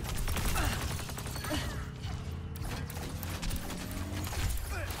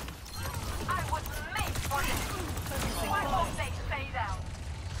 I was made for this. Why won't they fade out?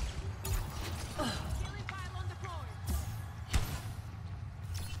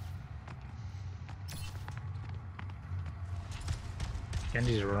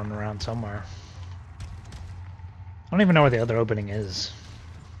 Genji's running around somewhere. I don't even know where the other opening is.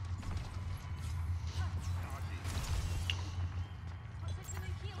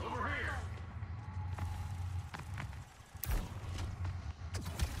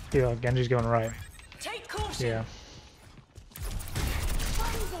 Yeah, Genji's going right. Take caution. Yeah.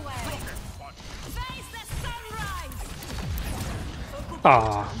 Guns away. Face the sunrise.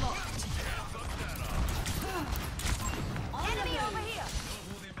 Ah, Enemy over here.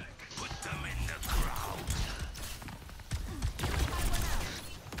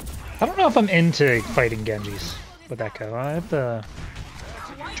 I don't know if I'm into fighting Genjis with Echo. I have to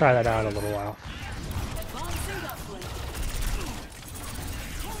try that out a little while. Advancing upward.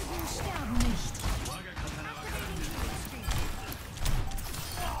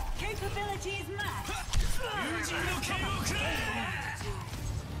 Capabilities matched.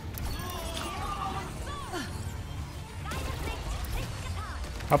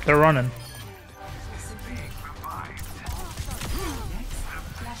 Up there running.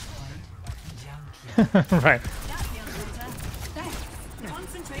 Right.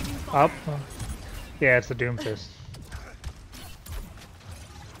 Concentrating Up. Yeah, it's the Doomfist.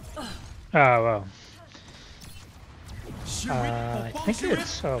 Oh, wow. I think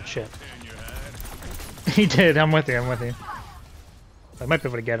it's... Oh, shit. He did. I'm with you. I'm with you. I might be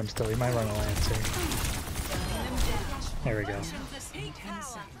able to get him still. He might run away. Let's see. There we go. peak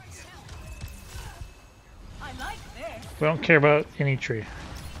power. I like this. We don't care about any tree.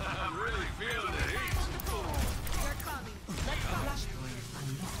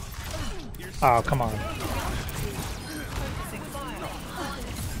 Oh, come on.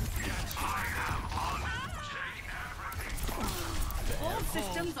 All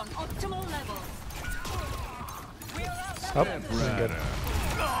systems on optimal level. Oh, this is good.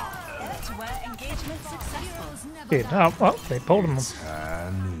 To where engagement successful. Dude, oh, well, they pulled him.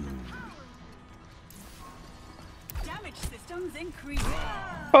 Damage systems increase.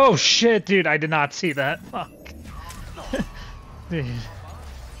 Oh, shit, dude. I did not see that. Fuck. Dude.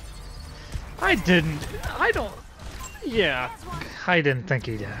 I don't... Yeah. I didn't think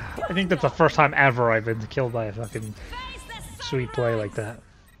he'd... I think that's the first time ever I've been killed by a fucking sweet play like that.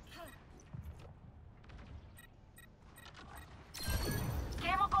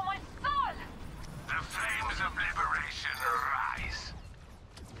 The flames of liberation rise.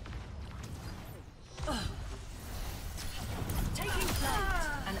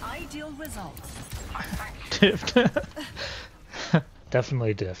 Ideal results. Diffed.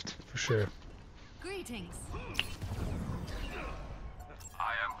 Definitely diffed, for sure. Greetings.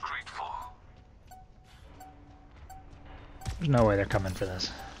 I am grateful. There's no way they're coming for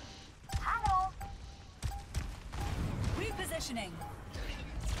this. Hello. Repositioning.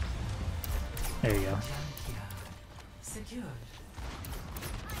 There you go. Secured.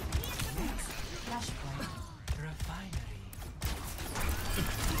 Next, flashpoint. Refinery.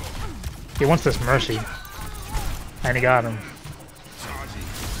 He wants this mercy. And he got him.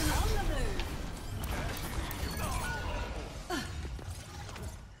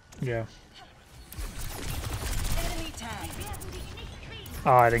 Yeah. Enemy tag.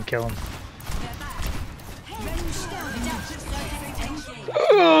 Oh, I didn't kill him. Engage.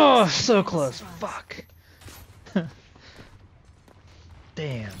 Oh, so close. Fuck.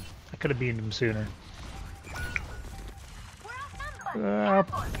 Damn. I could have beaten him sooner.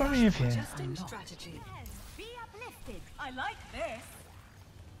 Put me if you. Adjusting strategy. Be uplifted. I like this.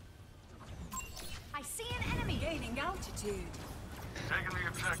 I see an enemy. Gaining altitude. Taking the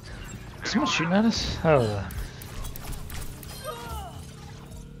objective. Is someone shooting at us? Oh.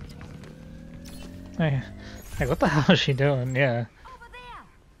 Hey, hey, what the hell is she doing? Yeah. Over there.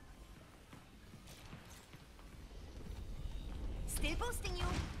 Still boosting you.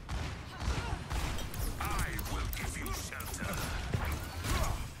 I will give you shelter.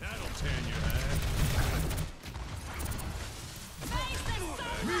 That'll tan your head.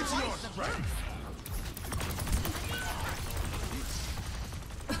 Meteor strike.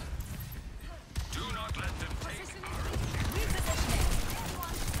 Do not let them take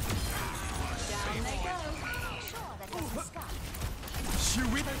Sure, that was the sky.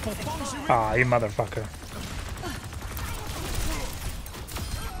 Ah, you motherfucker.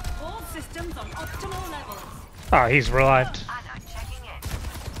 All systems on optimal levels. Ah, he's revived. Anna checking in.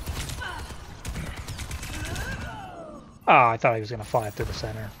 Ah, I thought he was gonna fly up to the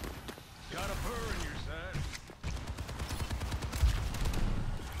center. Got a burr in your side.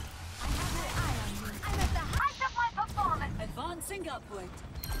 I'm at the height of my performance. Advancing upward.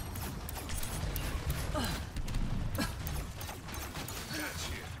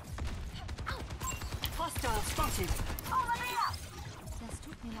 Hostile spotted. Over there. Das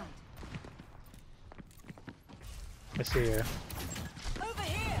tut mir leid. Let's see here. Over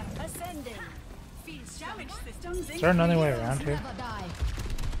here. Ascending. Feeds damage systems. Is there another way around here? Never die.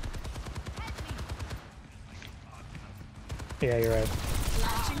 Yeah, you're right.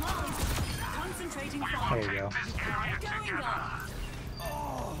 Flashing lights. Concentrating fire. There you go. Going up.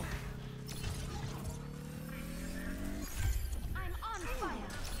 I'm on fire.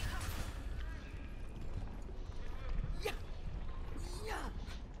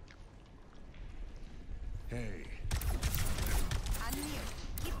 Hey. I'm here.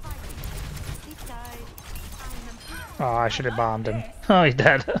 Keep fighting. Sleep tight. I'm Oh, I should have bombed him. Oh, he's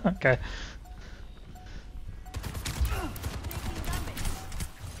dead. Okay.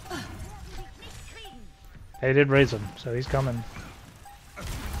 They did raise him, so he's coming.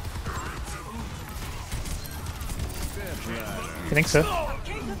 You think so?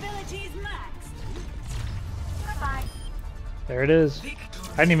 Capabilities maxed. Goodbye. There it is.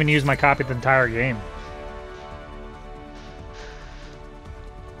 I didn't even use my copy the entire game.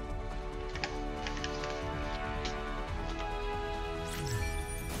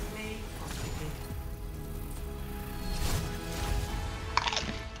 Play of the game.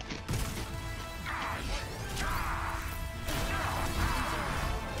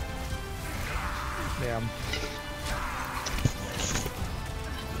 Yeah.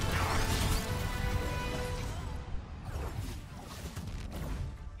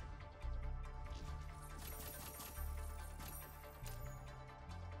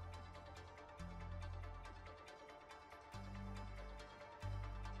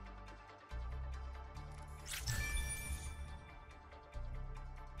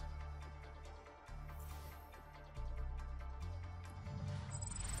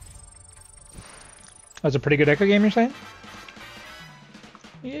 That's a pretty good Echo game, you're saying?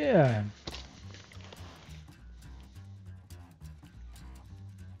 Yeah.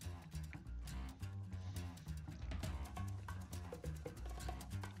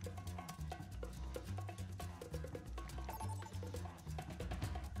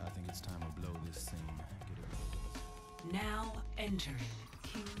 I think it's time to blow this scene. Get it rolling. Now entering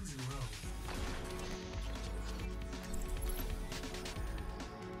King's Row.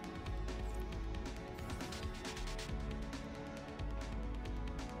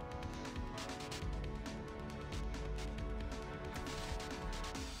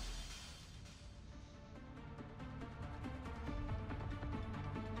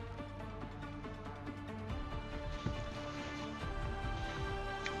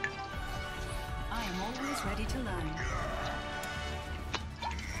 to learn.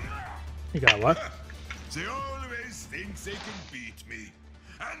 You got what? They always think they can beat me,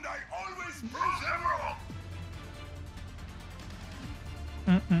 and I always prove them wrong.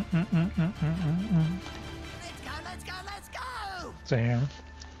 Let's go! So yeah.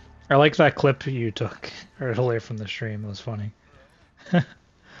 I like that clip you took earlier from the stream. It was funny. I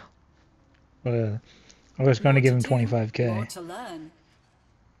was going to give him More 25k. to learn.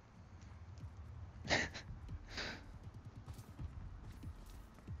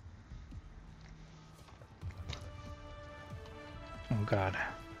 Oh god.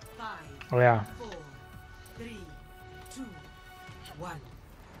 5, Oh yeah. 4, 3, 2, 1.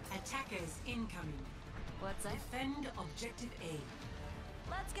 Attackers incoming. What's up? Defend objective A.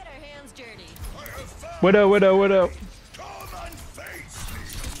 Let's get our hands dirty. I have found Widow, widow, widow. come and face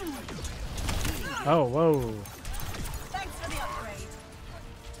me. Oh, whoa. Thanks for the upgrade.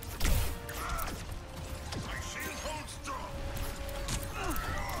 My shield holds strong.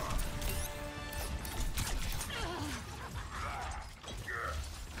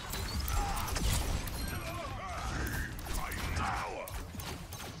 My tower.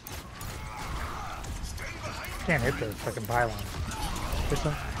 Stand behind me. Can't hit the fucking pylon. This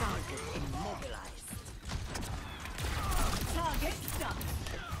one? Target stuck.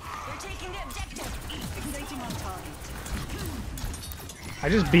 They're taking the objective. Fixating on target. I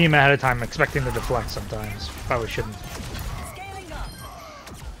just beam ahead of time expecting to deflect sometimes. Probably shouldn't. Scaling up.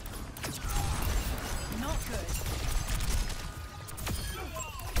 Not good.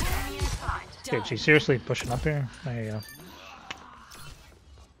 Enemy in sight. Dude, she's seriously pushing up here? There you go.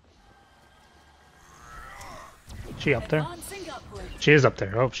 She up there? Advancing upward. She is up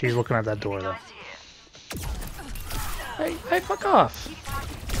there. Oh, she's looking at that door though. Hey, fuck off.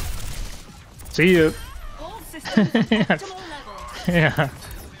 See you. All systems on optimal level. Yeah.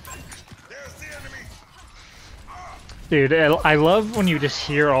 There's the enemy. Dude, I love when you just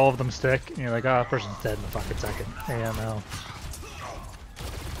hear all of them stick and you're like, oh, that person's dead in a fucking second. Yeah, no.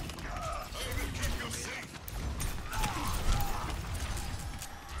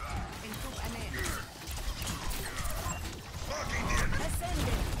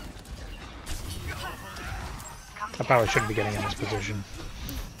 I probably shouldn't be getting in this position.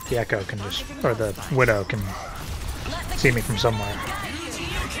 The Echo can just, or the Widow can see me from somewhere.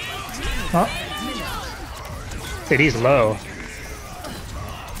 Oh. Dude, he's low.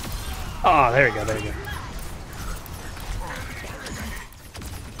 Oh, there you go, there you go.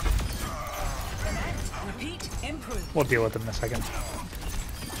 Repeat, improve. We'll deal with him in a second.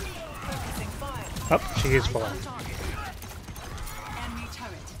 Oh, she is full. Enemy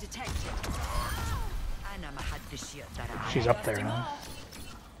turret detected. She's up there now.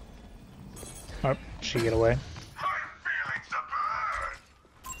 Oh, she get away. I'm feeling the burn.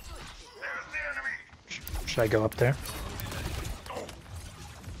 There's the enemy. Should I go up there?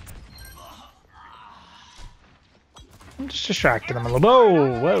 I'm just distracting him a little.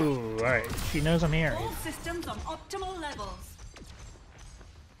 Whoa, whoa, alright. She knows I'm here. All systems on optimal levels.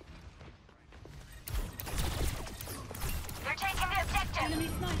 They're taking the objective. Enemy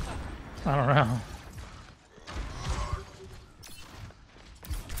sniper. I don't know.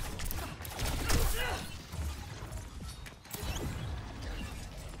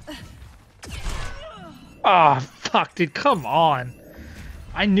 Ah, oh, fuck, dude, come on.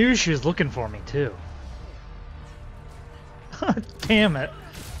 I knew she was looking for me, too. Damn it.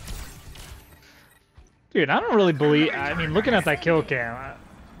 Dude, I don't really believe... I mean, looking at that kill cam...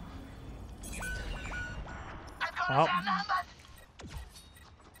 Well,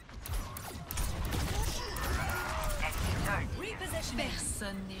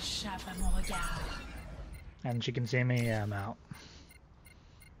 Personne n'échappe à mon regard. and she can see me, yeah, I'm out.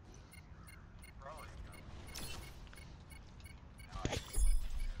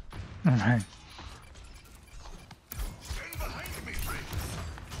 Alright.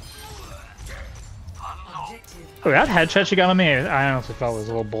 Objective. Oh, that headshot she got on me, I honestly felt was a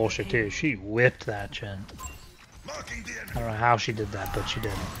little bullshit too. She whipped that shit. Marking the enemy. I don't know how she did that, but she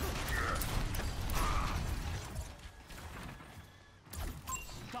did.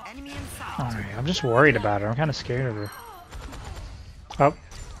 Enemy in sight. Alright, I'm just worried about her. I'm kind of scared of her. Oh.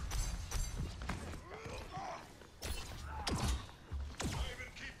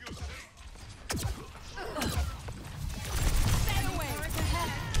 Stay away.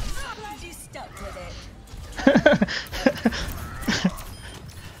 Glad you stuck with it.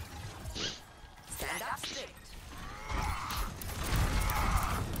 Stand up straight.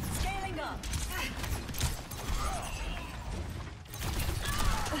 Scaling up.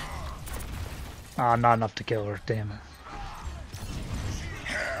 Ah, not enough to kill her, damn it.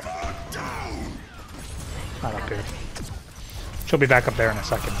 Hammer down. Not up here. She'll be back up there in a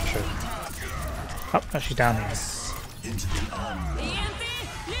second, I'm sure. Oh, no, she's down here.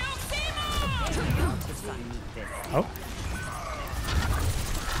 Oh.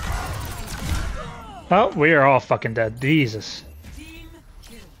 Oh, we are all fucking dead. Jesus.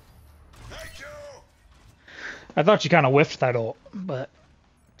 I thought she kind of whiffed that ult, but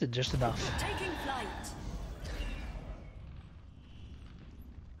did just enough. Taking flight.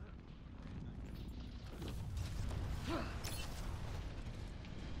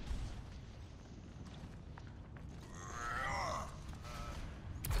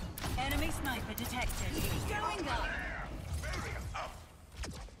 Enemy sniper detected. Going up.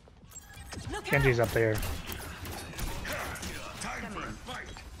 Look Genji's up there.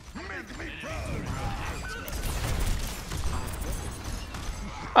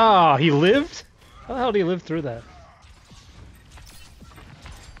 Oh, he lived? How the hell did he live through that?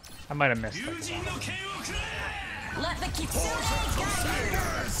 I might have missed it. Let the Kitsune guide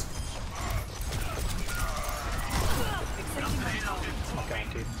Okay,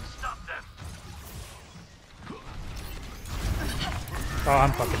 dude. Oh,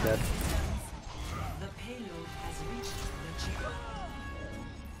 I'm fucking dead. The payload has reached the chip.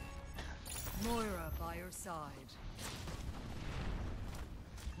 Moira by your side.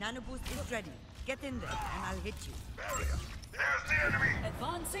 Nanoboost is ready. Get in there, and I'll hit you. There's the enemy!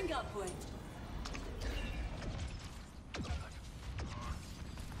 Advancing upward.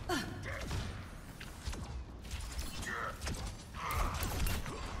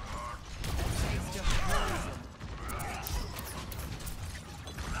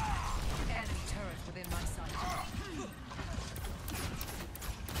 Enemy turret within my sight.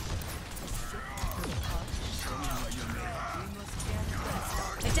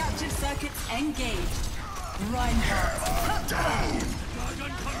 Adaptive circuits engaged. Reinhardt.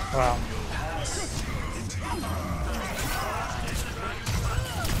 Wow.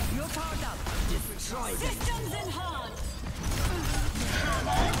 You're powered up. Destroy them. Systems enhanced.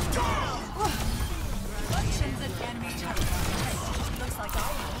 Functions and enemy turret. Looks like I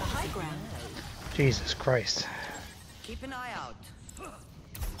have the high ground. Jesus Christ. Keep an eye out.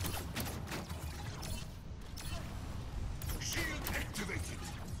 Shield activated.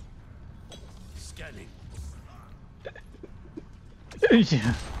 Scanning.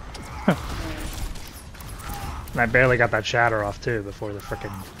 Yeah. And I barely got that shatter off too before the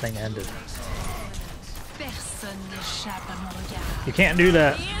frickin' thing ended. Personne n'échappe à mon regard. You can't do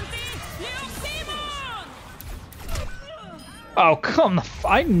that. Oh, come the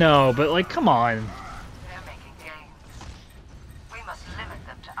I know, but like, come on. They're making gains. We must limit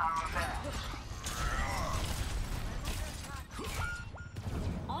them to our advantage.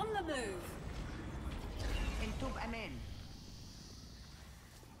 On the move. Entub amen.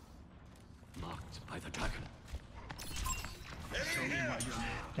 Marked by the dragon.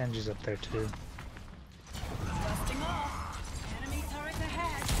 Genji's up there too. Busting off. Enemy turret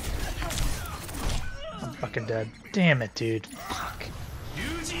ahead. I'm fucking dead. Damn it, dude. Fuck.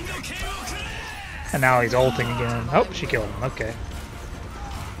 And now he's ulting again. Oh, she killed him. Okay.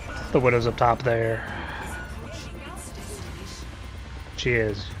 The Widow's up top there. She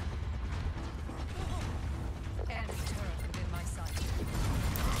is. Enemy turret within my sight.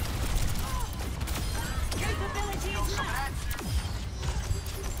 Capabilities mapped.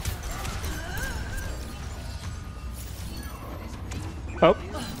 Oh,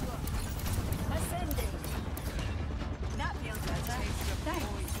 Ascending. That feels better.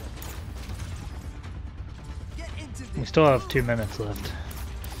 Thanks. we still have 2 minutes left.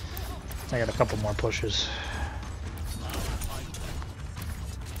 I got a couple more pushes.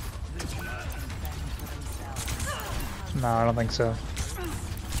 No, I don't think so.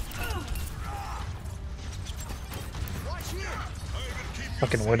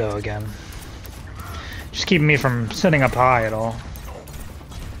 Fucking Widow again. Just keeping me from sitting up high at all.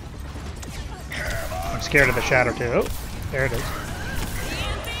 I'm scared of the shatter too. Oh, there it is.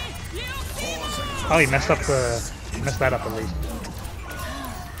 Oh, he messed up the... He messed that up at least.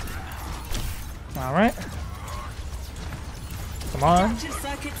 Alright. Come on. Adaptive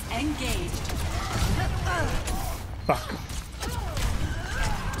circuits engaged. Fuck.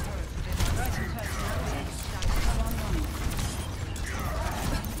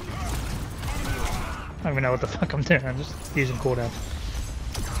 I don't even know what the fuck I'm doing. I'm just using cooldown.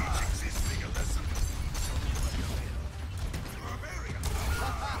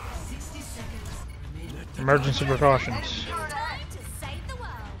 Emergency precautions. Time to save the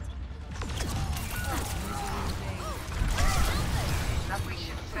world. That we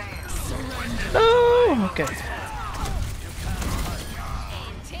should fail. Oh, okay.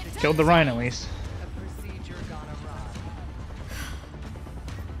 Killed the Rhine at least. The procedure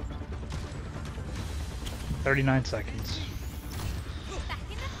 39 seconds. Back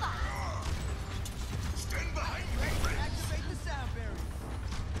in the fight. Stand behind me. Activate the sound barrier.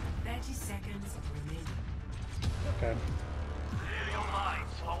 30 seconds remaining. Okay.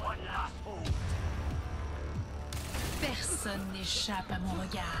 Personne n'échappe à mon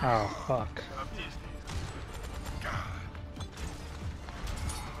regard. Oh, fuck.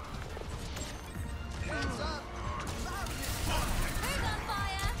 Who's on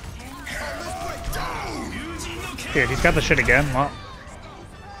fire? Dude, he's got the shit again. Well,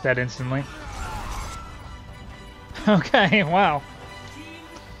 dead instantly. Okay, wow.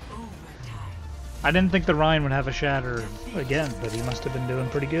 I didn't think the Rhine would have a shatter again, but he must have been doing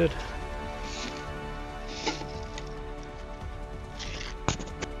pretty good.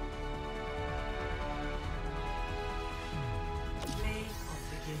 Play of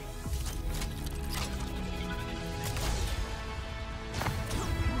the game.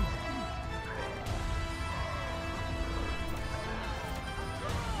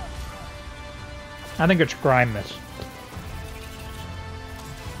 I think it's Grime Miss.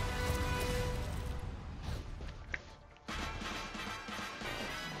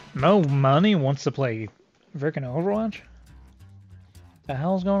 No money wants to play freaking Overwatch? The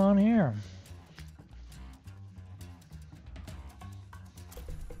hell's going on here?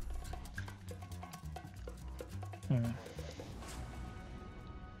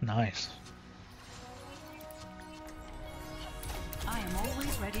 Nice. I am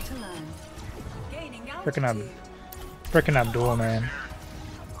always ready to learn. Gaining Frickin' Abdul, man.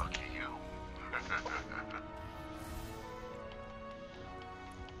 Lucky you.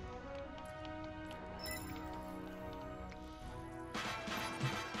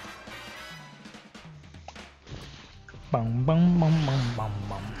 Bum bum bum bum bum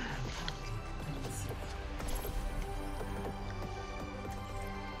bum.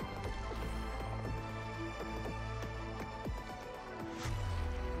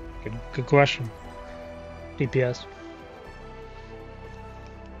 Good question. DPS.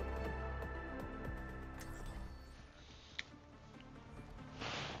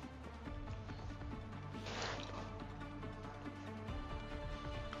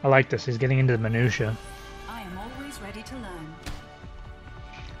 I like this. He's getting into the minutia. I am always ready to learn.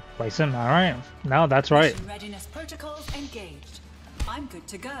 Place him. All right. No, that's right. Mission readiness protocols engaged. I'm good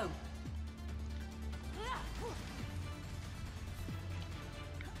to go.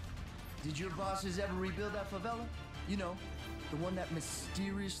 Did your bosses ever rebuild that favela? You know, the one that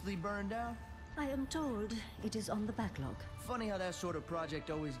mysteriously burned down? I am told it is on the backlog. Funny how that sort of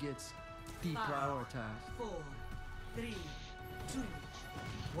project always gets deprioritized. 4, 3, 2,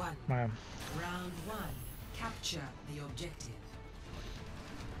 1. Man. Round 1. Capture the objective.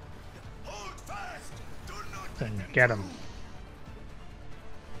 Hold fast. Do not Then get him.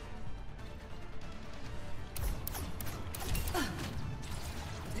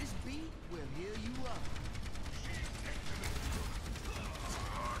 This beat will heal you up.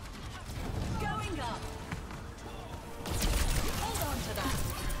 Going up. Hold on to that.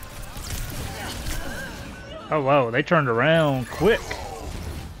 Oh, whoa. They turned around quick.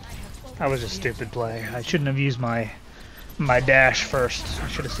 That was a stupid play. I shouldn't have used my dash first. I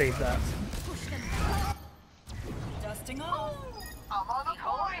should have saved that. Dusting off. I'm on the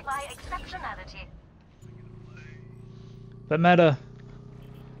board by exceptionality. But meta.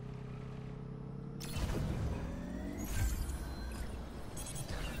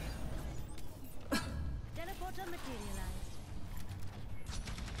 Teleporter materialized.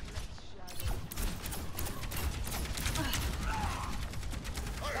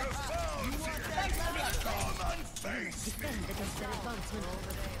 Defend against their advancement.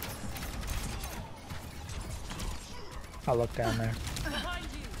 I'll look down there.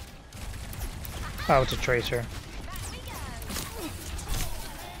 Oh, it's a tracer.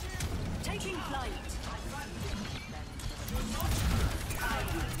 Taking flight.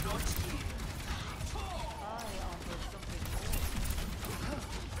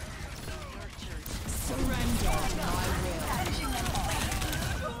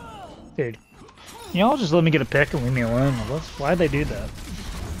 Dude, y'all just let me get a pick and leave me alone. Why'd they do that?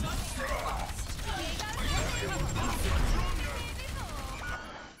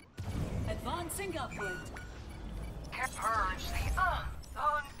 Advancing upward. Purge the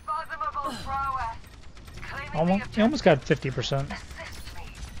unfathomable prowess. Claiming Almost, you almost got 50%. assist me.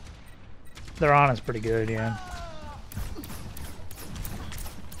 Their on is pretty good, yeah.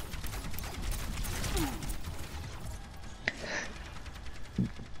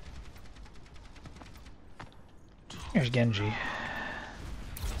 Here's Genji.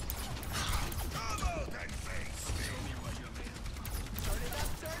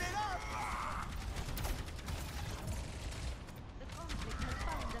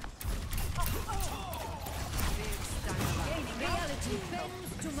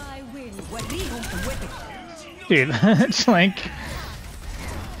 Dude, it's like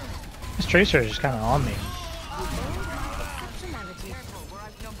this Tracer is just kind of on me.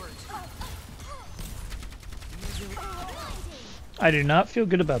 I do not feel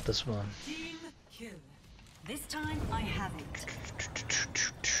good about this one. Team kill. This time I have it.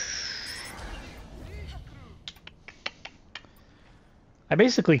 I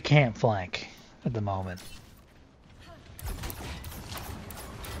basically can't flank at the moment.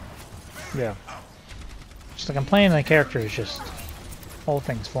 Yeah. Just like I'm playing the character is just all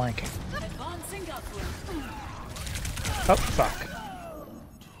things flanking. Advancing upward. Oh fuck.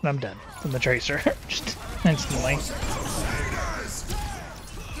 I'm dead from the Tracer. Just instantly.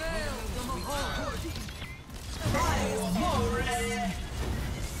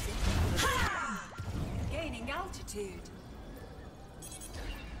 Gaining altitude.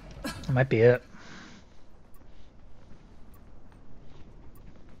 That might be it.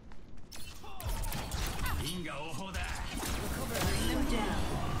 Bring them down.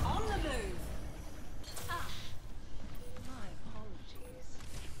 On the move.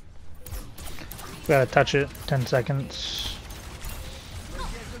 Gotta touch it. 10 seconds.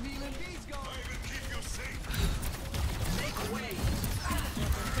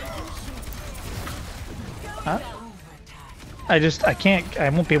 Huh? I can't, I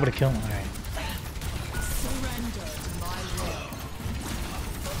won't be able to kill him. Alright.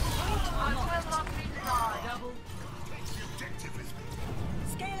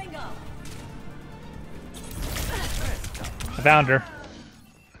 Scaling up. I found her.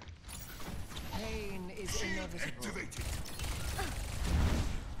 Pain is inevitable.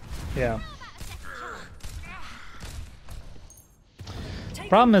 Yeah.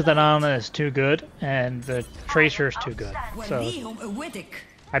 Problem is that Ana is too good and the Tracer is too good. So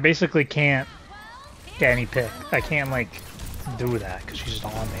I basically can't get any pick. I can't like do that because she's just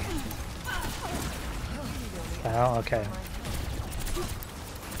on me. Oh, okay.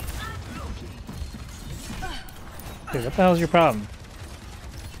 Dude, what the hell's your problem?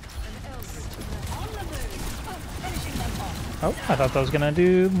 Oh, I thought that was gonna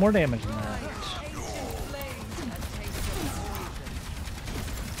do more damage than that.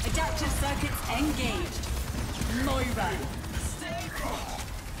 Adaptive circuits engaged. Moira.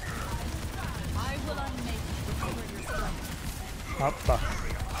 I will unmake your strength. Oh, fuck.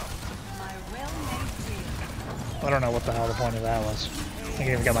 My well-made deal. I don't know what the hell the point of that was. I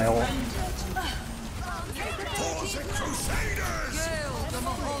didn't even get my ult.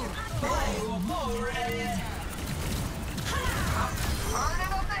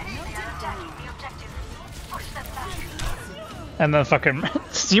 And then fucking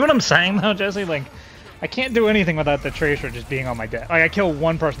see what I'm saying though, Jesse? Like, I can't do anything without the Tracer just being on my deck. Like, I kill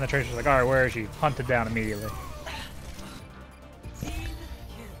one person, the Tracer's like, alright, where is she? Hunted down immediately.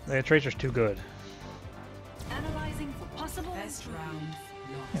 The Tracer's too good. Analyzing for possible best round.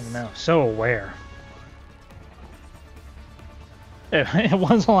 I know, so aware. It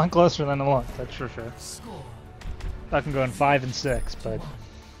was a lot closer than it looked, that's for sure. I can go in 5 and 6, but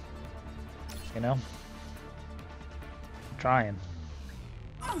you know, trying.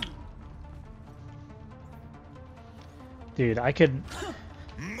 Dude, I could.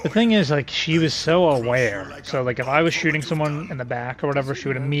 The thing is, like, she was so aware. So, like, if I was shooting someone in the back or whatever, she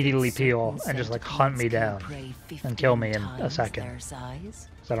would immediately peel and just like hunt me down and kill me in a second. Because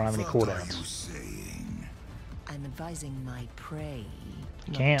I don't have any cooldowns. I'm advising my prey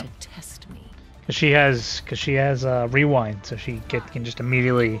You not can't. to test me. Because she has rewind, so she can just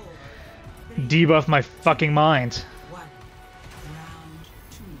immediately debuff my fucking mind.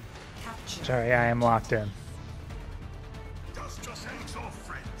 Sorry, I am locked in.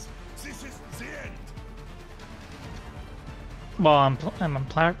 Well, I'm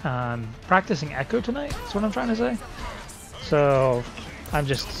practicing Echo tonight. That's what I'm trying to say. So I'm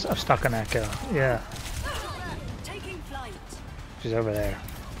stuck on Echo. Yeah. Taking flight. She's over there.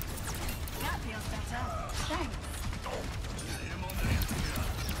 That feels better. Thanks.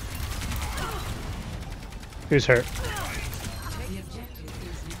 Who's hurt?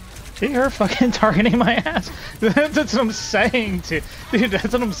 See her fucking targeting my ass? That's what I'm saying, dude. Dude,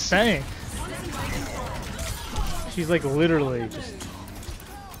 that's what I'm saying. She's like literally just...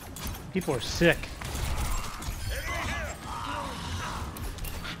 People are sick.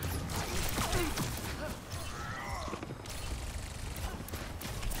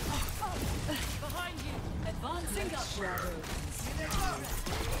 Behind you. Advancing upward.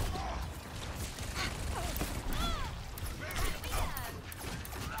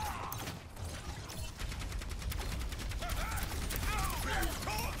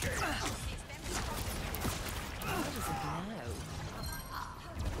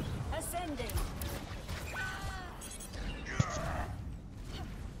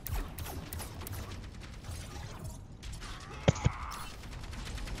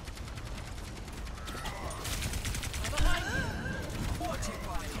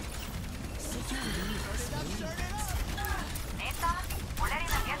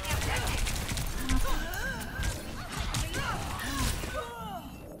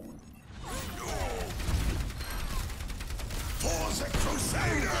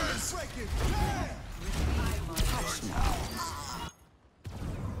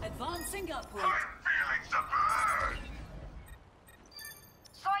 Advancing upward. I'm feeling the burn.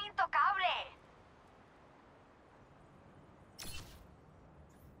 Soy intocable.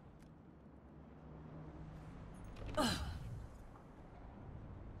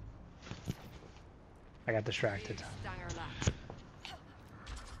 I got distracted.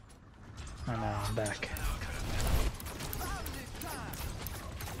 I know, I'm back.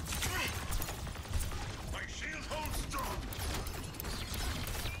 My shield holds strong.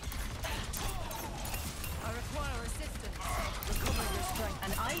 I require assistance. Recover your strength.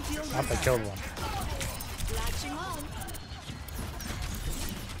 An ideal I killed one. Latching on.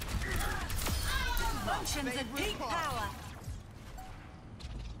 functions at peak power.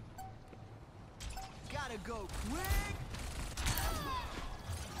 Gotta go quick.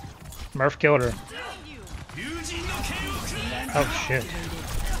 Murph killed her. Oh shit.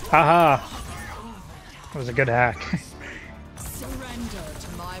 Haha. That was a good hack. Surrender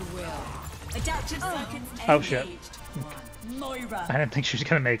to my will. Adaptive circuits Oh shit. engaged. Moira. I didn't think she was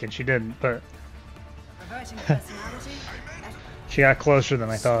gonna make it. She didn't, but Reverting personality. she got closer than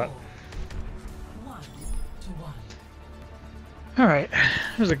I thought. 1-1. Alright.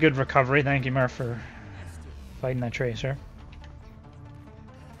 It was a good recovery. Thank you, Murph, for fighting that Tracer.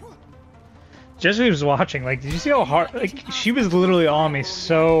 Just who was watching, like, did you see how hard, like, she was literally on me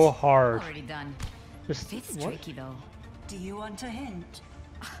so hard. Already done. Just, It's what? tricky though. Do you want a hint?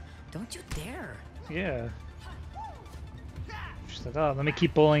 Don't you dare. Yeah. She's like, oh, let me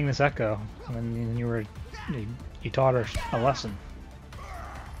keep bullying this Echo. And then you taught her a lesson.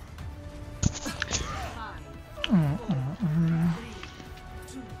 Five, 4, 3,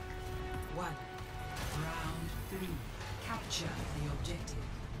 2, 1. Round 3. Capture the objective.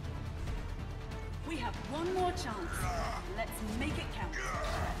 We have one more chance. Let's make it count.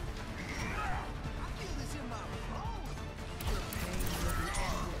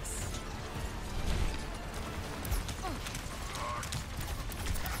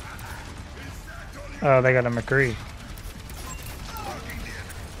 Oh, they got a McCree.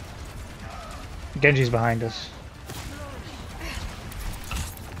 Genji's behind us.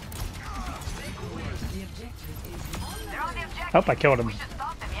 Oh, I killed him.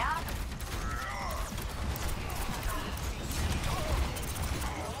 Stop them, yeah?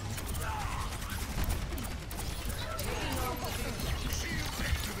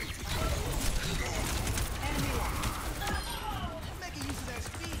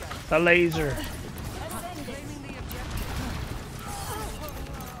 The laser.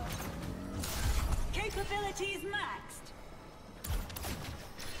 Capabilities maxed.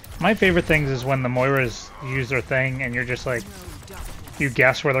 My favorite things is when the Moiras use their thing and you're just like, you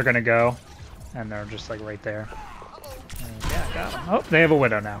guess where they're gonna go, and they're just like right there. And yeah, got 'em. Oh, they have a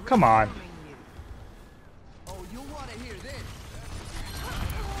Widow now. Come on. Oh, you'll want to hear this.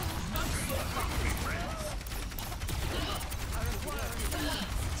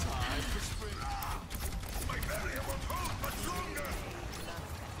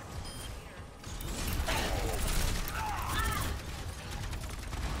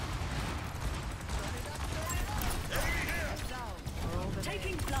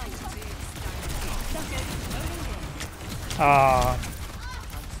 Taking flight. Ah,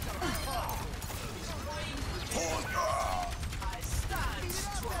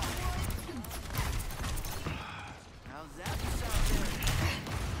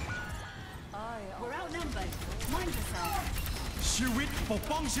 We're outnumbered. Mind yourself. ชีวิตปก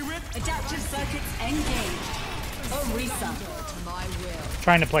ป้องชีวิต Adaptive circuits engaged. Orisa. To my will.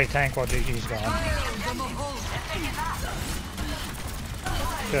 trying to play tank while GG's gone.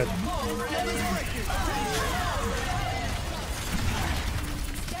 Good.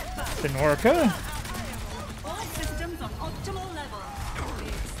 Didn't work, huh? All systems on optimal level.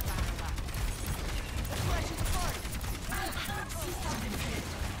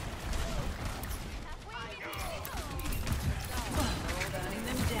 Burning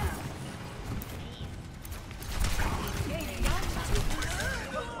them down.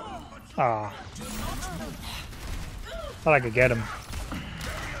 Ah. Thought I could get him. I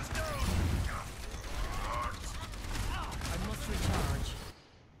must recharge.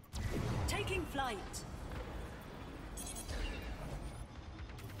 Taking flight.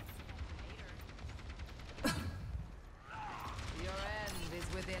 Your end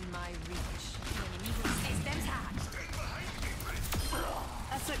is within my reach.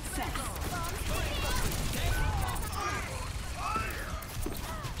 A success.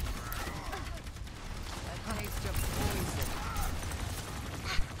 That taste of poison.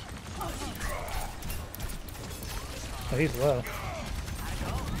 Oh, he's low.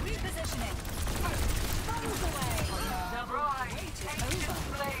 Repositioning. Bombs away. The right is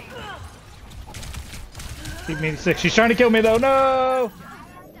over. Keep me 6. She's trying to kill me though. No.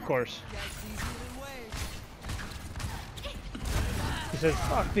 Of course. He says,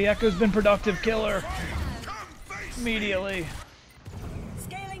 "Fuck, the Echo's been productive. Kill her immediately."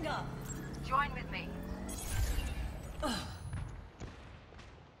 Scaling up. Join with me.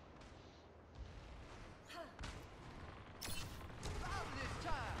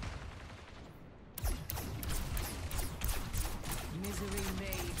 Misery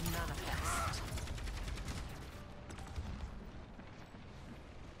made manifest.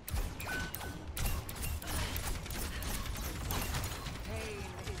 Pain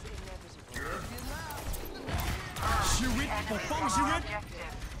is inevitable.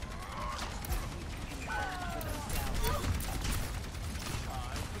 Objective.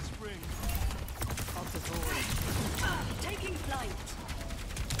 Taking flight.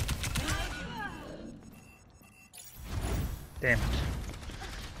 Damn it.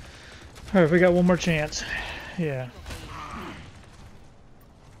 Alright, we got one more chance. Yeah.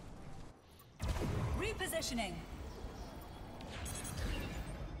 Repositioning.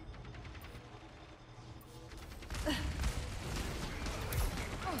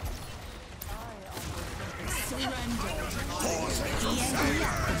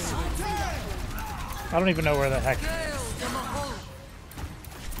 I don't even know where the heck.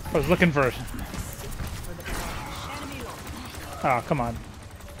 I was looking for it. Oh, come on.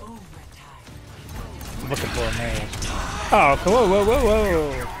 I'm looking for a maze. Oh, whoa, whoa, whoa,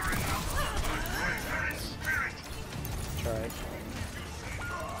 whoa. Try it.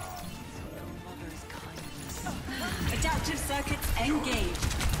 Adaptive circuits engaged.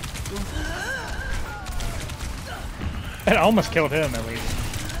 It almost killed him, at least.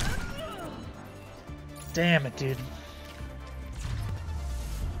 Damn it, dude.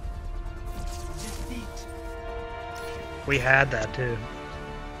 We had that, too.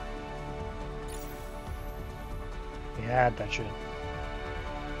 We had that shit.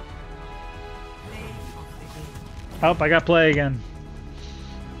 Oh, I got play again.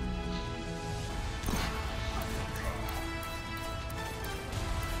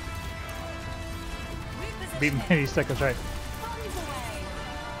 Beat me, seconds right.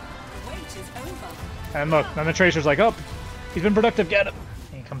 And look, then the Tracer's like, oh, he's been productive, get him!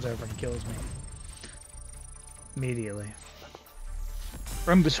 And he comes over and kills me. Immediately.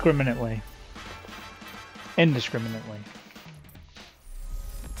 Indiscriminately. Indiscriminately.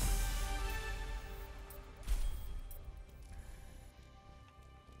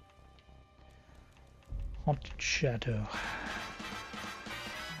 Haunted Chateau.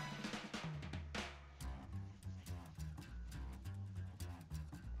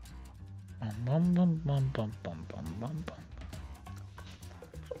 Bum bum bum bum bum bum bum bum.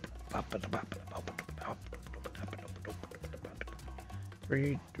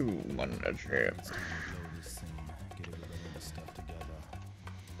 3, 2, 1, that's it.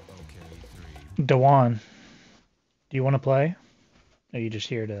 Dewan, do you want to play? Or are you just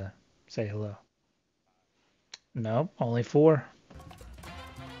here to say hello? Nope, only 4.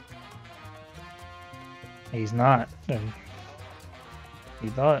 He's not. He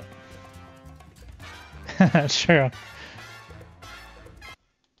thought. That's true.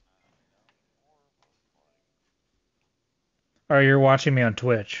 Or you're watching me on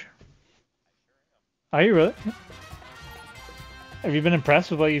Twitch. Are you really? Have you been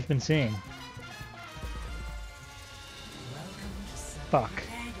impressed with what you've been seeing? Fuck.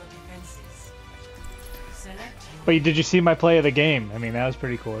 But did you see my play of the game? I mean, that was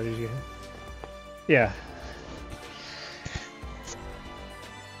pretty cool. Did you? Yeah.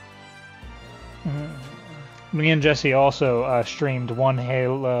 Me and Jesse also streamed one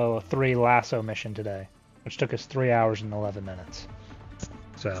Halo 3 Lasso mission today, which took us 3 hours and 11 minutes.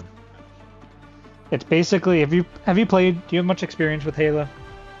 So it's basically, have you played? Do you have much experience with Halo?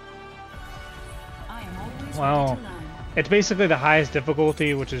 Well, it's basically the highest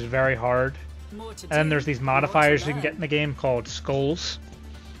difficulty, which is very hard. And then there's these modifiers you can get in the game called skulls.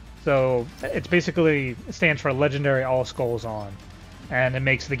 So it's basically, it stands for Legendary All Skulls On. And it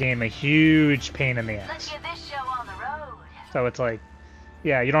makes the game a huge pain in the ass. Let's get this show on the road. So it's like,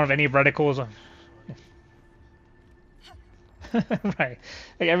 yeah, you don't have any reticles. Right.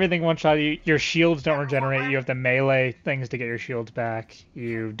 Like everything one shot, your shields don't regenerate. You have to melee things to get your shields back.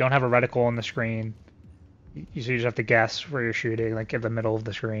 You don't have a reticle on the screen. You just have to guess where you're shooting, like in the middle of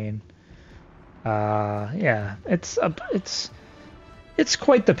the screen. Yeah, it's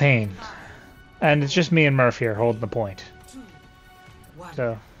quite the pain. And it's just me and Murph here holding the point.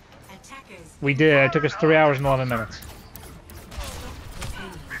 So we did. It took us 3 hours and 11 minutes.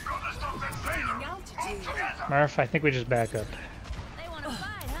 Murph, I think we just back up. They want to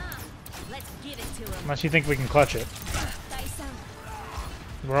fight, huh? Let's give it to him. Unless you think we can clutch it.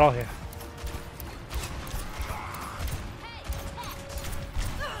 We're all here.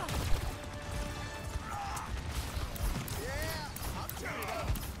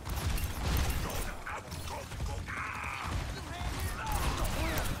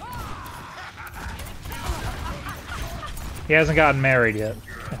 He hasn't gotten married yet,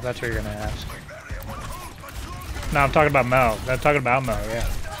 if that's what you're gonna ask. No, I'm talking about Mo. I'm talking about Mo, yeah.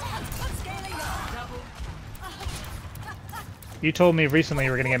 You told me recently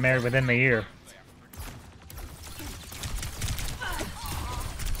you were gonna get married within the year.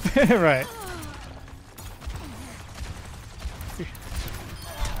 Right.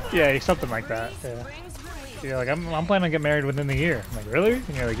 Yeah, something like that. Yeah. You're like, I'm planning on getting married within the year. I'm like, really?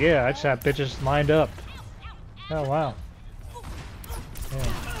 And you're like, yeah, I just have bitches lined up. Oh wow.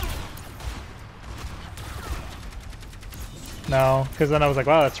 Yeah. No, because then I was like,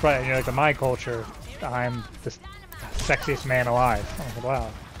 wow, that's right. And you're like, in my culture, I'm the sexiest man alive. I was like, wow.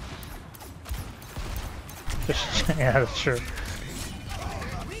 Yeah, that's true.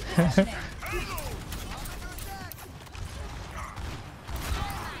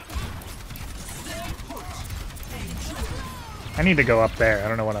 I need to go up there. I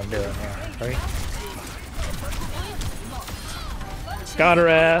don't know what I'm doing here. Right? Got her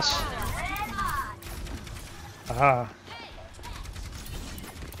ass. Aha.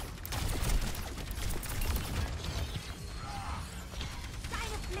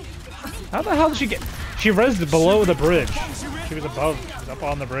 How the hell did she get? She rezzed below the bridge. She was above. She was up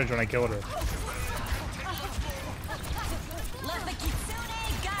on the bridge when I killed her. Let the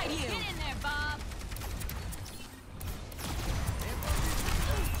Kitsune guide you. Get in there, Bob.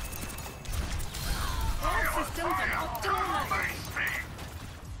 All systems are optimal level.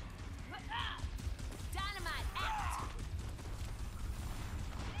 Dynamite out.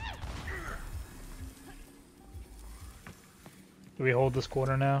 Do we hold this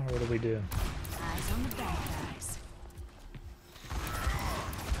quarter now, or what do we do? Eyes on the bad guys.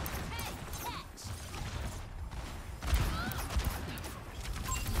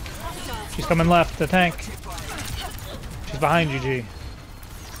 She's coming left, the tank. She's behind you, G.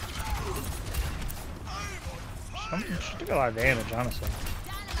 She took a lot of damage, honestly.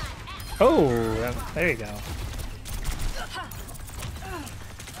 Oh, there you go.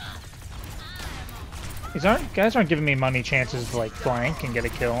 These guys aren't giving me money chances to like flank and get a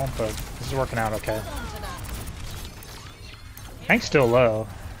kill, but this is working out okay. Tank's still low.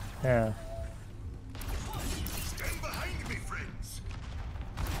 Yeah. Stand behind me, friends.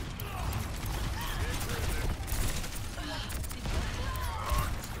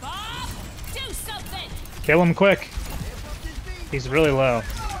 Bob, do something. Kill him quick. He's really low.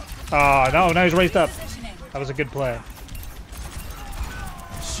 Oh, no, now he's raised up. That was a good play.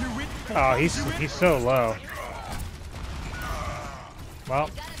 Oh, he's so low. Well.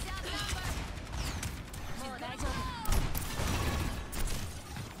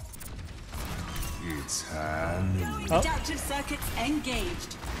 It's happening. Oh. Adaptive circuits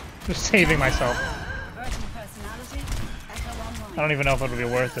engaged. Just saving myself. Virgin personality. Echo online. I don't even know if it would be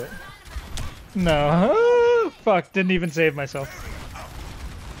worth it. No. Oh, fuck, didn't even save myself.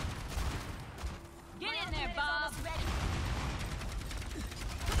 Get in there, Bob.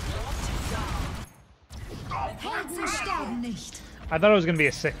 Herzen sterben nicht. I thought it was gonna be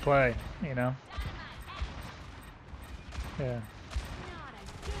a sick play, you know? Yeah.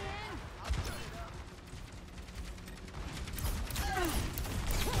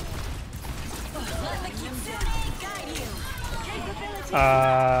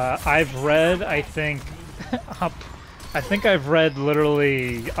 I've read, I think, I've read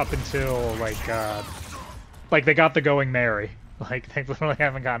literally up until, like they got the going merry. Like, they literally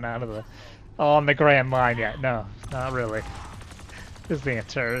haven't gotten out of the, on the grand line yet. No, not really. Is the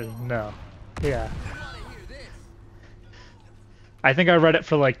answer, no. Yeah. I think I read it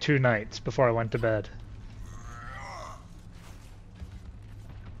for like 2 nights before I went to bed.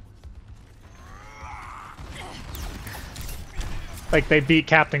 Like, they beat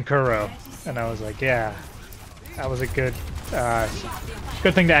Captain Kuro, and I was like, yeah, that was a good,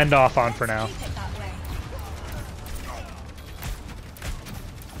 good thing to end off on for now.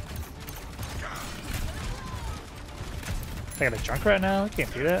 I got a Junkrat now? I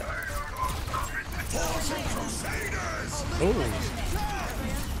can't do that. Ooh.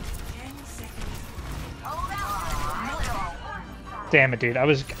 Damn it, dude.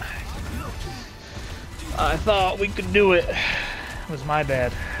 I thought we could do it. It was my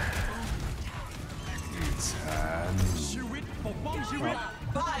bad.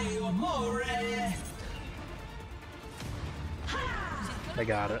 They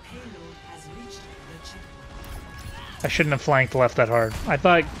got it. Payload has reached the chip. I shouldn't have flanked left that hard. I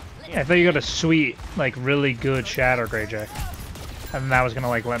thought you got a sweet, like really good Shatter Greyjack, and that was gonna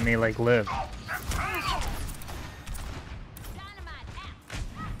like let me like live.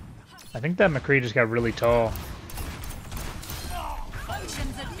 I think that McCree just got really tall.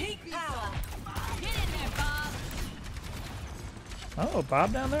 Functions at peak power. Get in there, Bob. Oh,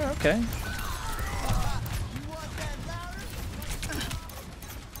 Bob down there? Okay.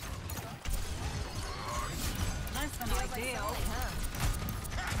 Less than ideal.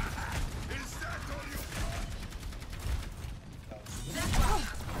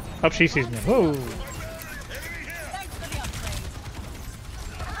 Oh, she sees me. Whoa. Thanks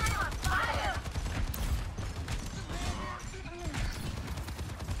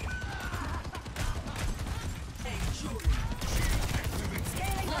for the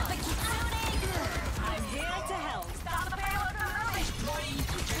upgrade. I'm here to help.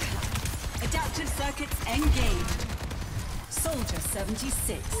 Adaptive circuits engaged. Soldier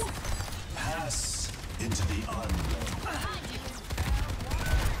 76. Pass into the unknown.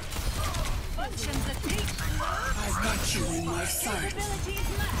 Functions at peak. I've got you in my sights.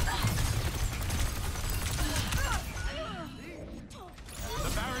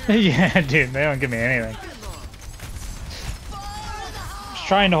 Yeah, dude, they don't give me anything. Just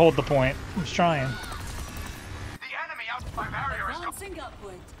trying to hold the point. I'm just trying. The enemy out my barrier is Bouncing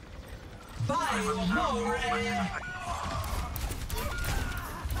upward.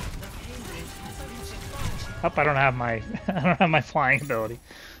 Oh, I don't have my I don't have my flying ability.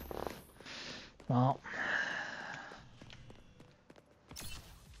 Well,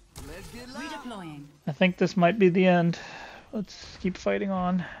 Redeploying. I think this might be the end. Let's keep fighting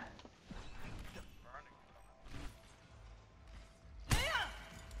on.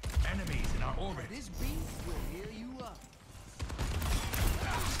 Enemies in our orbit. This beat will heal you up.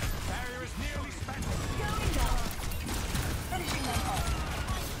 Barrier is nearly spent. Finishing them off.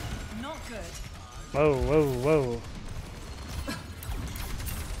 Not good. Whoa, whoa, whoa.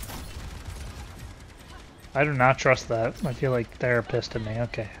 I do not trust that. I feel like they're pissed at me.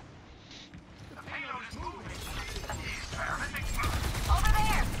 Okay.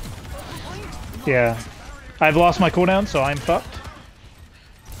 Yeah. I've lost my cooldown, so I'm fucked.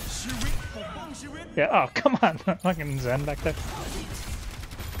 Yeah, oh, come on. Fucking Zen back there.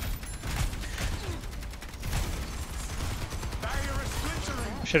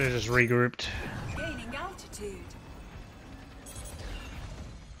 I should have just regrouped. Gaining altitude.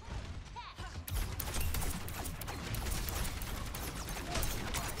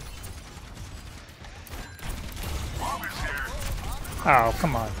 Oh,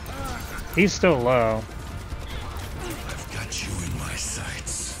 come on. He's still low. I've got you in my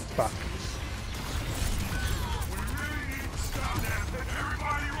sights. Fuck.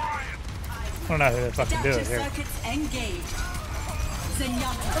 I don't know who to fucking do it Adaptive here. circuits engaged.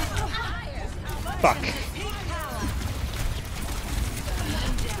 Zenyatta. Fuck. Peak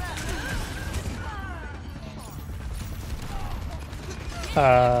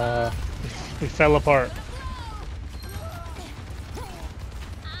power. We fell apart.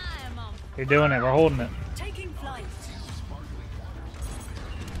 You're doing it. We're holding it. Taking flight.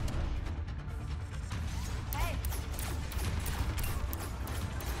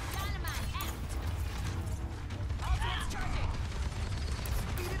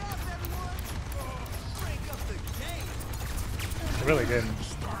 I really didn't.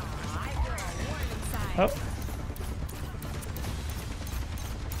 Oh.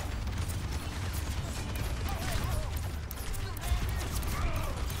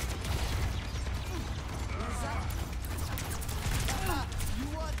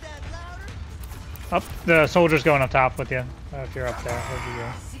 Up, the soldier's going up top with you. If you're up there, where'd you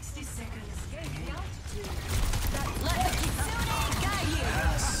go? 60 seconds. Gaining altitude.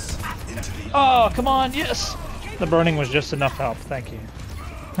 Oh, come on, yes! The burning was just enough help, thank you.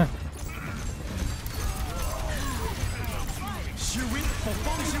 Oh,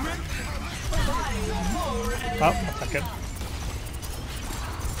 I'll take it.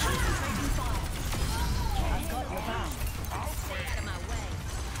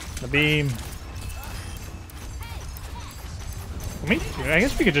 The beam. I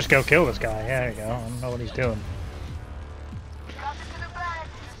guess we could just go kill this guy. Yeah, there you go. I don't know what he's doing.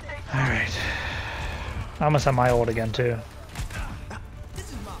 Alright. I almost have my ult again, too. This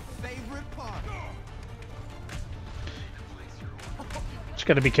is my favorite part. Just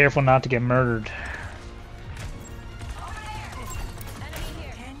gotta be careful not to get murdered. 10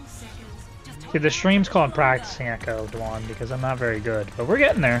 seconds. See, the stream's called Practicing Echo, Dwan, because I'm not very good. But we're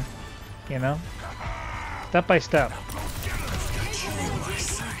getting there, you know? Step by step.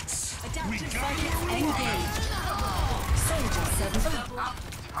 Adaptive circuits engaged. Soldier 7 up.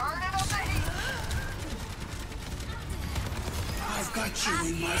 I've got you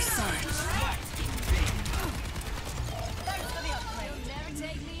in my sights. You'll never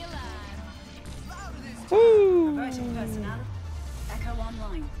take me alive. Averting personnel. Echo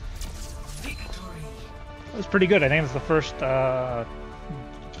online. That was pretty good. I think it's the first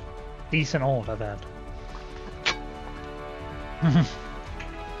decent ult I've had.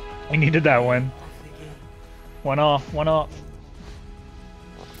 I needed that win. One off, one off.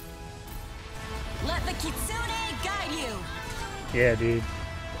 Let the Kitsune guide you. Yeah, dude.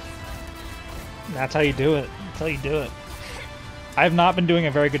 That's how you do it. That's how you do it. I've not been doing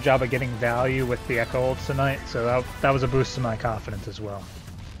a very good job of getting value with the Echo ults tonight, so that was a boost to my confidence as well.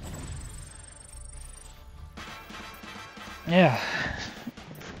 Yeah.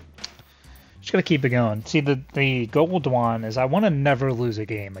 Just gotta keep it going. See, the gold one is I want to never lose a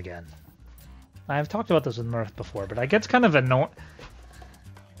game again. I've talked about this with Mirth before, but I get kind of annoyed.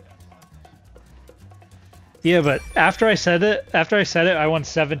 Yeah, but after I said it, I won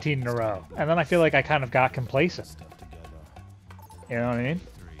 17 in a row, and then I feel like I kind of got complacent. You know what I mean? 3,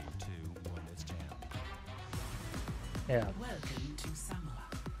 2, 1, it's jam. Yeah. Welcome to Samala.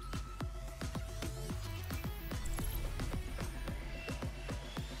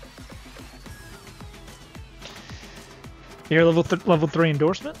 Your level 3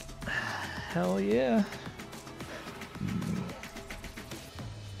 endorsement? Hell yeah.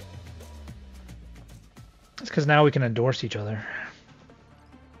 It's because now we can endorse each other.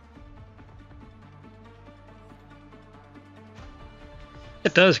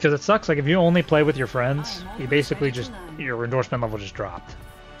 It does, because it sucks. Like, if you only play with your friends, you basically just, your endorsement level just dropped.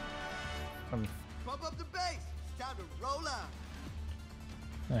 Bump up the bass. It's time to roll out.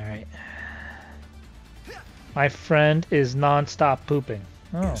 Alright. My friend is non-stop pooping.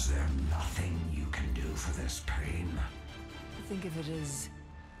 Oh. Is there nothing you can do for this pain? Think of it as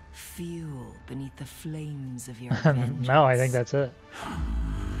fuel beneath the flames of your No, I think that's it. 5,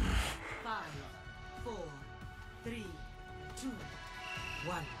 4, 3, 2,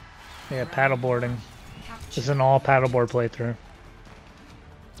 1. Yeah, paddleboarding. This is an all paddleboard playthrough.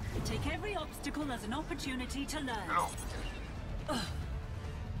 Take every obstacle as an opportunity to learn.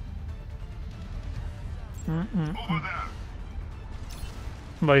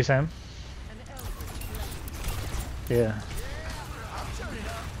 What are you saying? Yeah.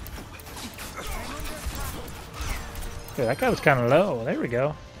 Yeah, that guy was kind of low. There we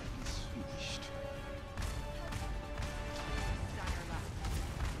go.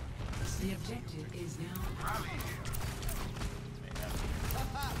 The objective is now.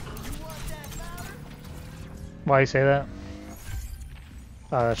 Why you say that?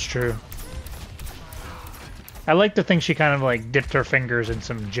 Oh, that's true. I like to think she kind of like dipped her fingers in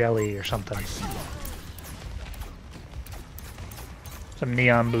some jelly or something. Some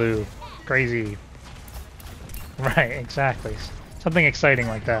neon blue. Crazy. Right, exactly. Something exciting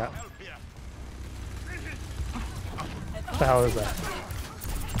like that. What the hell is that?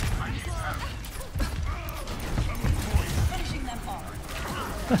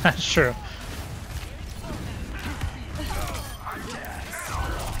 That's true.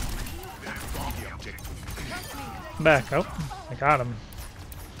 Back. Oh, I got him.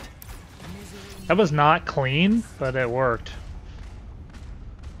 That was not clean, but it worked.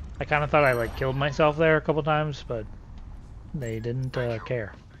 I kind of thought I like killed myself there a couple times, but they didn't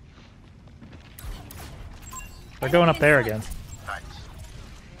care. They're going up there again. I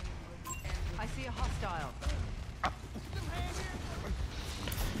see a hostile.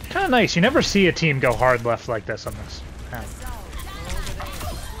 Kind of nice. You never see a team go hard left like this on this map.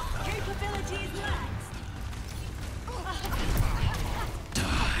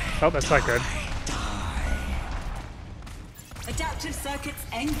 Oh, that's not good. Adaptive circuits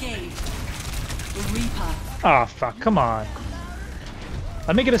engaged. Reaper. Oh, fuck. Come on.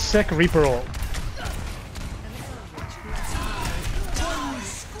 Let me get a sick Reaper ult.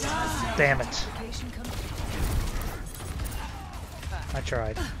 Damn it. I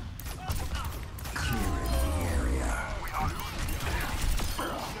tried.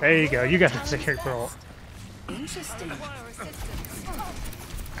 There you go. You got the sick Reaper ult. Interesting.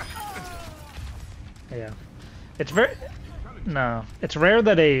 Yeah. It's very... No. It's rare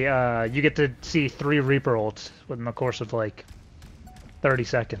that a you get to see 3 Reaper ults within the course of like 30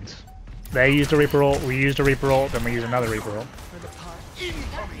 seconds. They used a Reaper ult, we used a Reaper ult, then we use another Reaper ult. Taking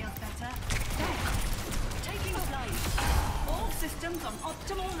flight. All systems on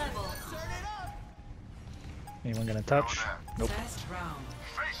optimal level. Anyone gonna touch? Nope. First round.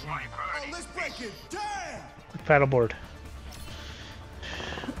 Oh, let's break it. Damn! Paddleboard.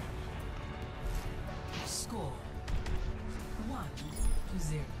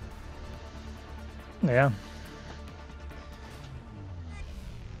 Yeah.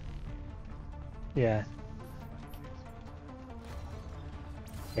 Yeah.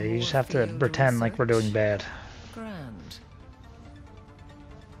 Yeah, you just have to pretend like we're doing bad. Grand.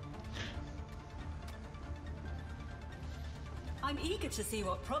 I'm eager to see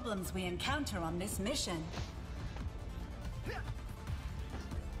what problems we encounter on this mission.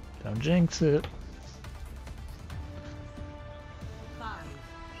 Don't jinx it. 5,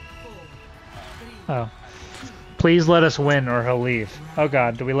 4, 3. Oh. Please let us win or he'll leave. Oh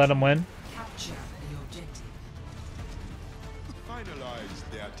god, do we let him win? Capture the objective. Finalize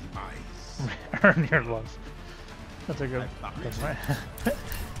their demise. Earn your love. That's a good. That's right.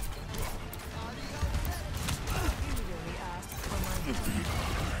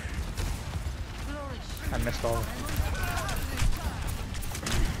 I missed all.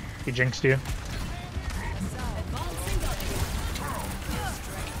 He jinxed you.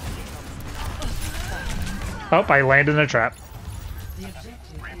 Oh, I landed in a trap. The objective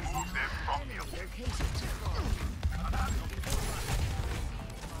is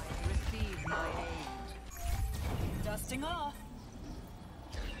Receive my aid. Dusting off.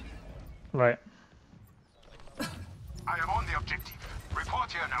 Right. I am on the objective. Report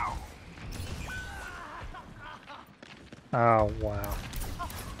here now. Oh, wow.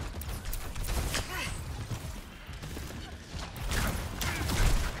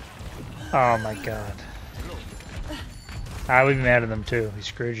 Oh my god. I would be mad at them too. He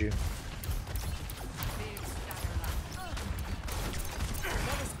screwed you. Let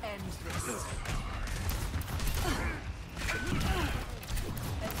us end this.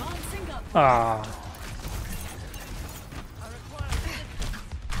 Advancing up. Ah.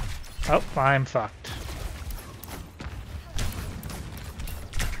 Oh, I'm fucked.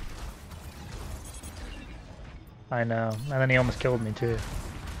 I know. And then he almost killed me too.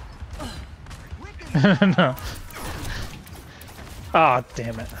 No. Oh,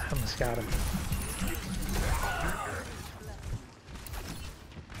 damn it. I almost got him.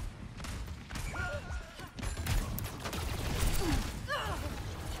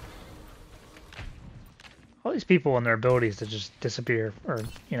 All these people and their abilities to just disappear or,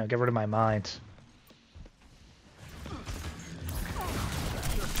 you know, get rid of my mines.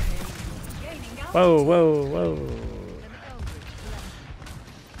 Whoa, whoa, whoa.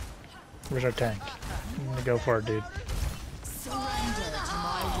 Where's our tank? I'm gonna go for it, dude.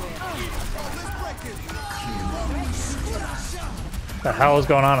 The hell is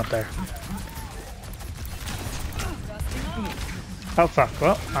going on up there? Oh fuck,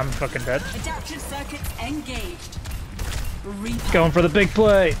 well, I'm fucking dead. Adaptive circuits engaged. Going for the big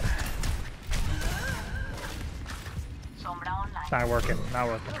play! Not working, not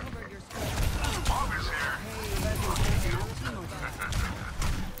working.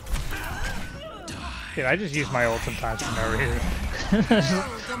 Dude, I just use my ult sometimes for no reason.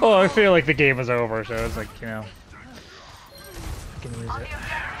 Oh, I feel like the game is over, so it's like, you know. I can use it.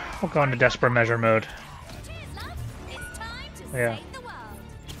 We'll go into desperate measure mode. Yeah.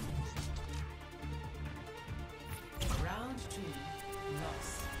 round 2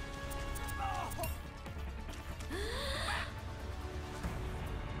 loss.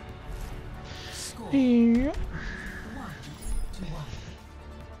 Score Yeah. 1-1.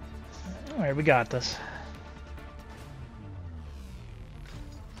 Alright, we got this.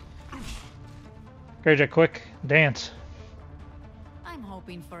 Greyjack, quick, dance. I'm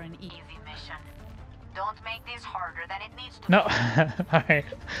hoping for an easy Mission. Don't make this harder than it needs to No, alright.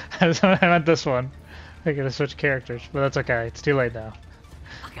 I meant this one. I gotta switch characters, but that's okay. It's too late now.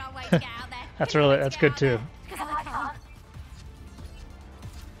 I can't wait to get out there. That's good too. Because I can't.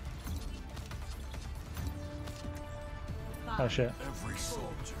 Oh shit. Every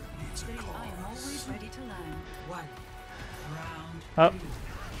soldier needs a I am cause. always ready to learn. 1. Round Oh. 3.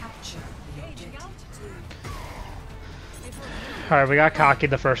 Capture the objective. Alright, we got cocky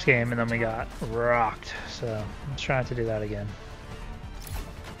the first game and then we got rocked. So let's try not to do that again.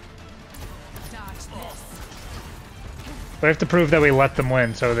 We have to prove that we let them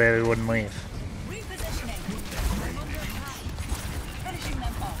win so they wouldn't leave. Repositioning. Finishing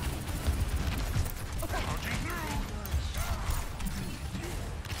them off.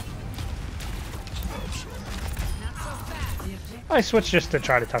 I switched just to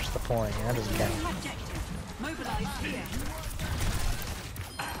try to touch the point. That doesn't count. Objective. Mobilize here.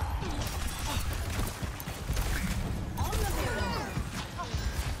 On the move.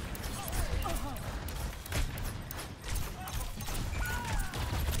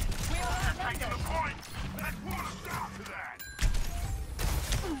 Taking the point. Let's put a stop to that.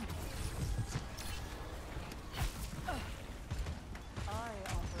 I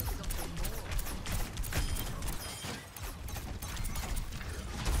offer something more.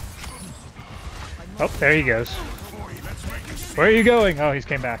 Oh, there he goes. Where are you going? Oh, he's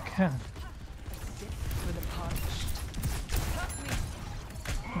came back. I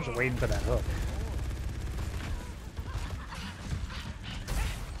was waiting for that hook.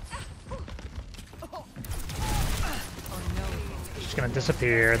 She's gonna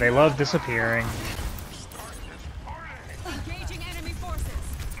disappear. They love disappearing. Engaging enemy forces.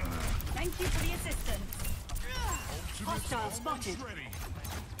 Thank you for the assistance. Hostile spotted.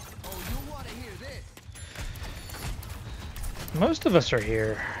 Oh, you'll want to hear this. Most of us are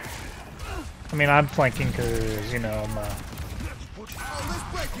here. I mean, I'm flanking because, you know, I'm Let's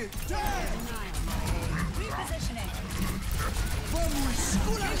break it. Repositioning.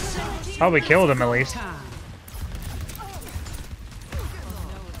 Oh, we killed him at least.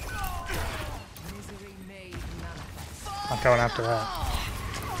 I'm going after that.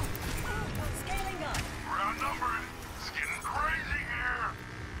 Scaling up. We're outnumbered. It's getting crazy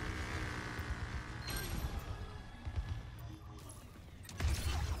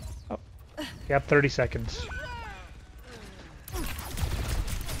here. You have 30 seconds. All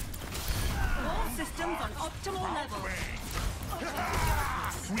systems on optimal level.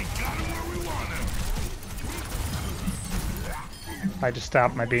 We got it where we want it. I just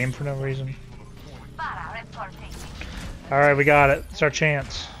stopped my beam for no reason. Para reporting. Alright, we got it. It's our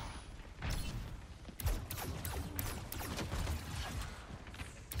chance.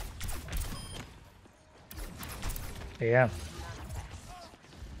 Yeah.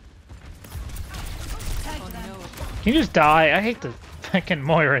 Can you just die? I hate the fucking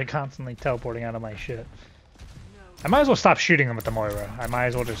Moira constantly teleporting out of my shit. I might as well stop shooting them with the Moira. I might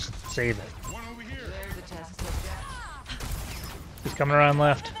as well just save it. One over here. There's a test. He's coming around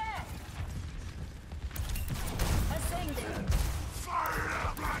left. Fired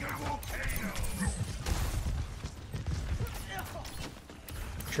up like a volcano.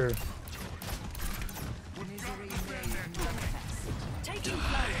 Sure. Taking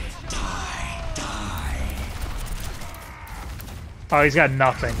flight. Oh, he's got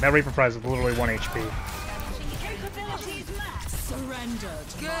nothing. That Reaper Prize is literally 1 HP. Capabilities max. Surrender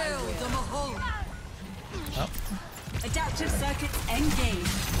to my will. Oh. Adaptive circuits engaged.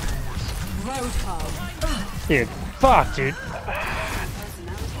 Roadhog. Dude, fuck, dude.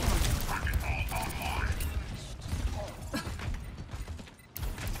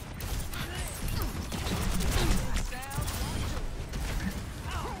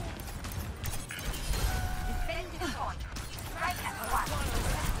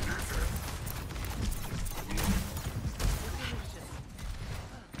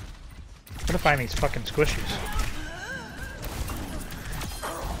 Gotta find these fucking squishies.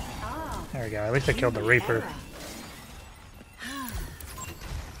 There we go. At least I killed the Reaper.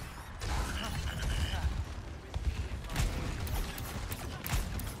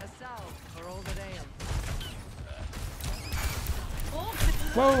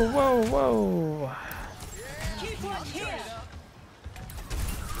 Whoa, whoa, whoa. Keep watch here.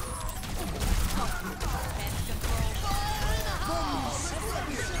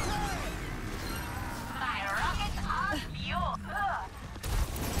 My rockets are fuel.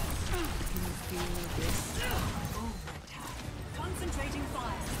 Concentrating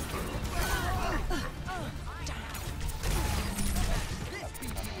fire.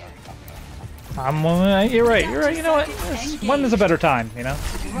 You're right, you're right. You know what? When is a better time, you know?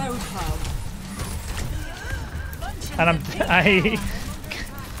 Roadhog. And I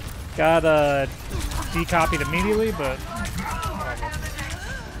got decopied immediately, but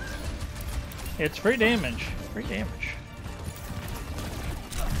it's free damage. Free damage.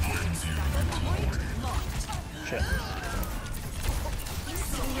 Shit.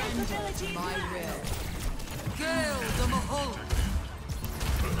 My will. Gale the Mahal.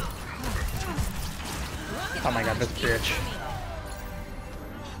 Oh my god, this bitch.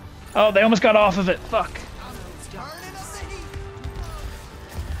 Oh, they almost got off of it. Fuck.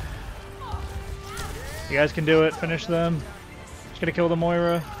 You guys can do it. Finish them. Just gonna kill the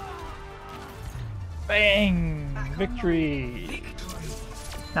Moira. Bang! Victory!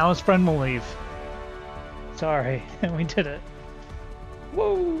 Now his friend will leave. Sorry, we did it.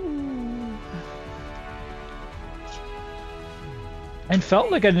 Whoa! And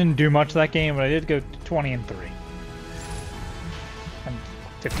felt like I didn't do much that game, but I did go 20 and 3. And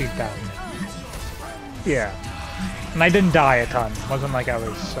 15,000. Yeah. And I didn't die a ton. It wasn't like I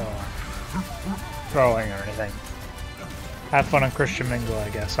was throwing or anything. Have fun on Christian Mingle, I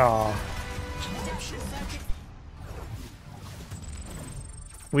guess. Aw.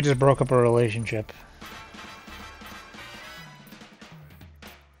 We just broke up a relationship.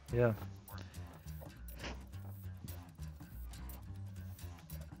 Yeah.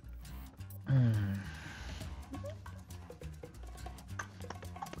 Hmm.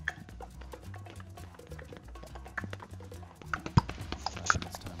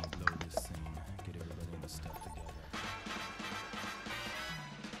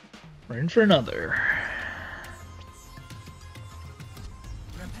 We're in for another.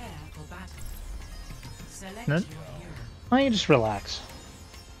 Prepare for battle. Select No? your hero. Why don't you just relax?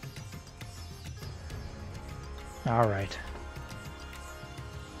 Alright.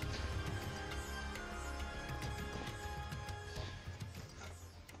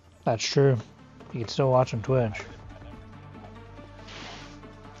 That's true. You can still watch on Twitch.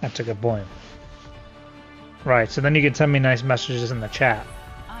 That's a good point. Right, so then you can send me nice messages in the chat.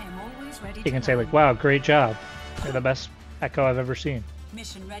 I am always ready. You can say like, wow, great job. You're the best Echo I've ever seen.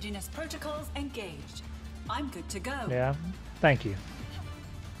 Mission readiness protocols engaged. I'm good to go. Yeah, thank you.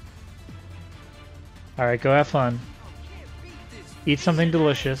 Alright, go have fun. Eat something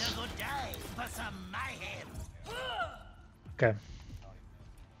delicious. Okay.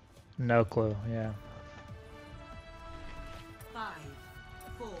 No clue, yeah. 5,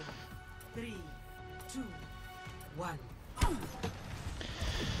 4, 3, 2, 1.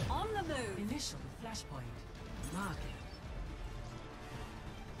 On the move. Initial flashpoint. Marker.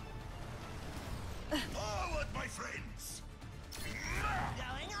 Forward, my friends!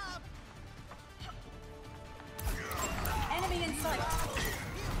 Going up! Enemy in sight.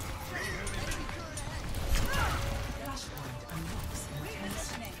 Flashpoint unlocks in 10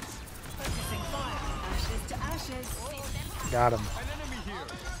 seconds. Focusing fire. Ashes to ashes. Got him.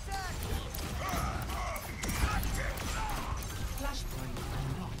 Flashpoint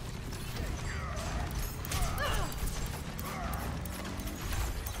unlocked.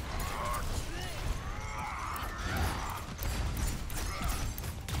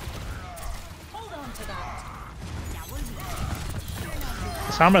 Hold on to that.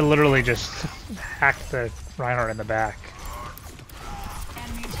 So I'm gonna literally just hack the Reinhardt in the back.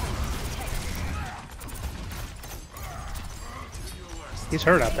 Enemy turret detected. He's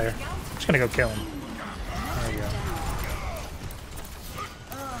hurt out there. I'm just gonna go kill him. There we go.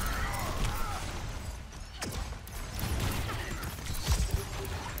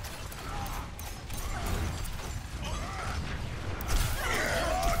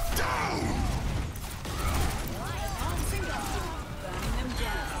 Burning them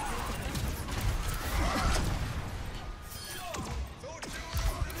down.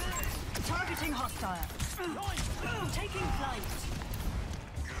 Targeting hostile. Taking flight.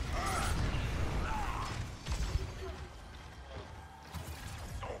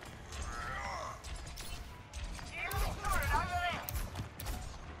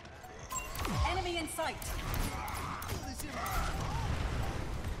 Enemy in sight.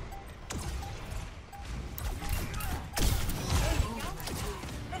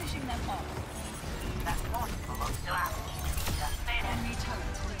 Finishing them off. Enemy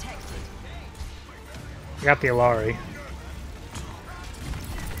turret detected. I got the Alari.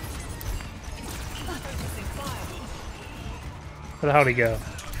 Where the hell did he go?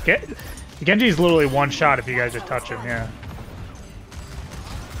 Genji's literally one shot if you guys just touch him, yeah.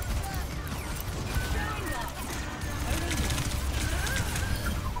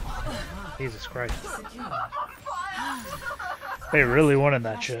 Jesus Christ. They really wanted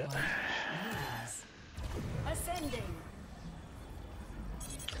that shit. Ascending.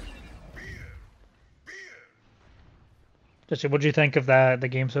 Jesse, what'd you think of the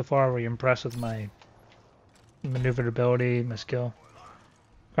game so far? Were you impressed with my maneuverability, my skill?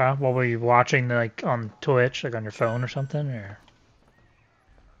 What were you watching, like on Twitch, like on your phone or something, or?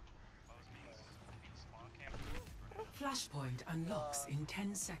 Flashpoint unlocks in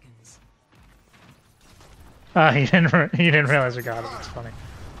 10 seconds. Ah, you didn't realize I got it. That's funny.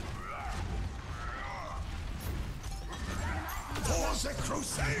 For the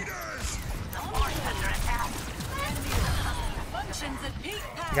Crusaders! Functions at peak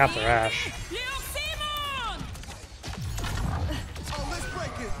power. I got the rash.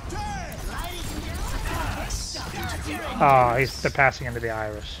 Oh, they're passing into the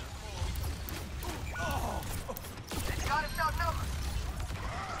Iris.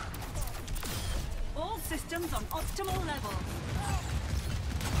 All systems on optimal level.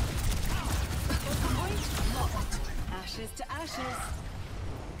 Point locked. Ashes to ashes.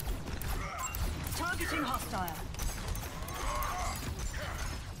 Targeting hostile.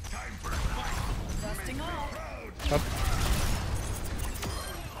 Dusting off. Up.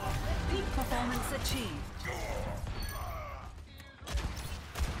 Peak performance achieved.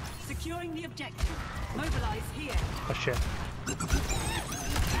 Securing the objective. Mobilize here. Oh shit.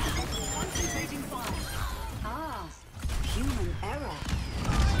 Concentrating fire. Ah, human error. I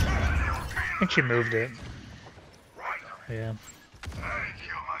think she moved it. Yeah. Thank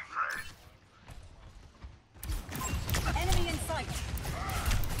you, my friend. Enemy in sight.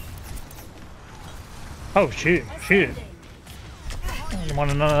 Oh shoot, shoot. Ascending. You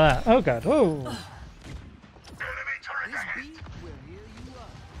want none of that? Oh god! Oh. Enemy turret ahead. Will heal you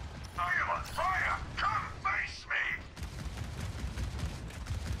up. I am on fire. Come face me.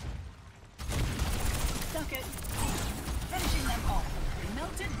 Stuck it. Finishing them off.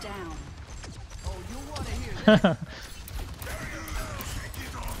 Melted down. Oh, you'll want to hear this.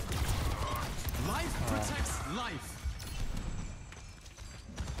 Life protects life.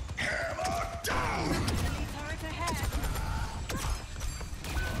 Enemy turret ahead.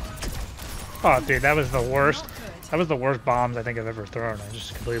 Oh, dude, that was the worst. That was the worst bombs I think I've ever thrown. I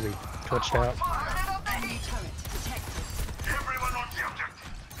just completely twitched out. Enemy turret detected. Everyone on the object.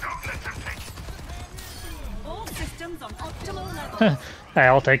 Don't let them take it. All systems on optimal level. Hey,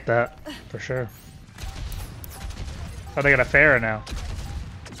 I'll take that for sure. Oh, they got a Pharah now.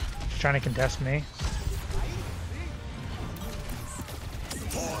 She's trying to contest me.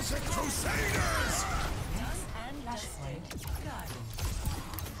 For the Crusaders. And Flashpoint.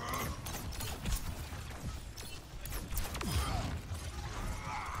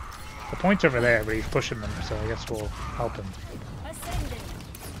 The point's over there, but he's pushing them, so I guess we'll help him. Ascending.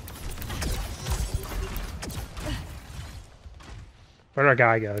 Where'd our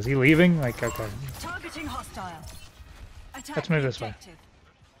guy go? Is he leaving? Like, okay. Targeting hostile. Attack Let's move this way. objective.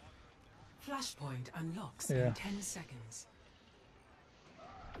 Flashpoint unlocks Yeah. in 10 seconds.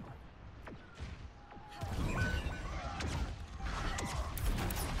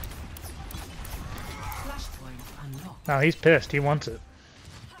 Flashpoint unlocked. No, he's pissed. He wants it.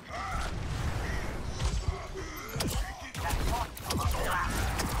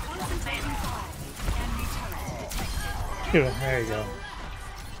 Concentrating fire. Enemy turret detected. Dude, there you go.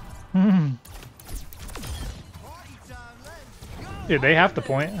 Hmm. Dude, they have the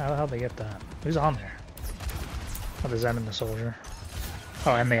point. How'd they get that? Who's on there? Oh, the Zen and the Soldier.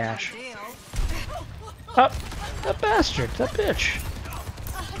 Oh, and the Ash. Deal. Up! That bastard! That bitch!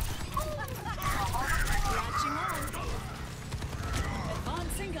 Latching on.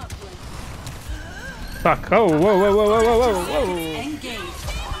 Advancing upward. Fuck! Oh! Whoa! Whoa! Whoa! Whoa! Whoa! Whoa! Engaged.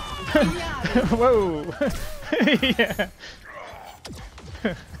 Whoa! Yeah.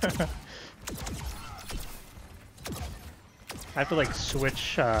 I have to like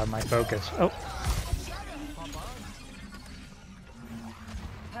switch my focus. Oh,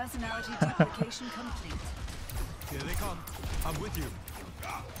 Personality duplication complete. Here they come. I'm with you.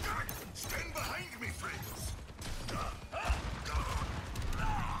 Stand behind me, friends.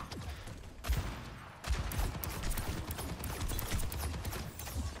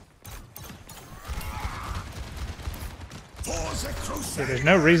 For the Crusaders. dude, there's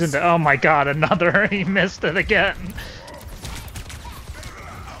no reason to. Oh my God! Another. He missed it again.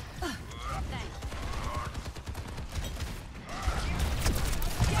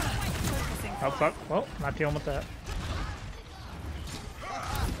 Oh fuck! Well, not dealing with that.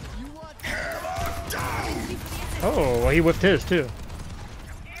 Oh, well, he whipped his too.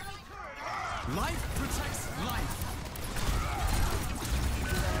 Life protects life.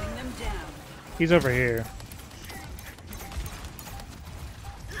 Burning them down. He's over here.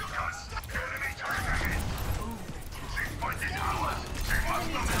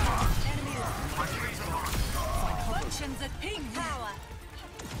 Functions at peak power.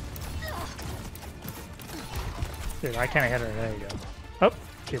 Dude, I can't hit her. There you go. Oh,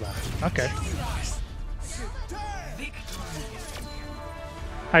 she left. Okay.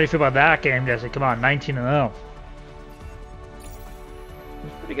 How do you feel about that game, Jesse? Come on, 19-0.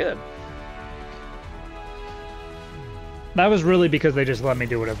 It's pretty good. That was really because they just let me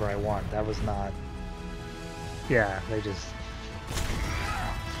do whatever I want. That was not... Yeah, they just...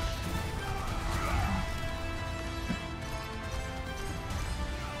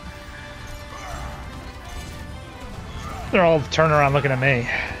 They're all turning around looking at me.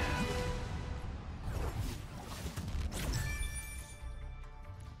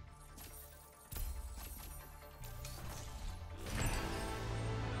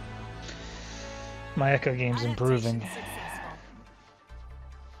 My Echo game's improving.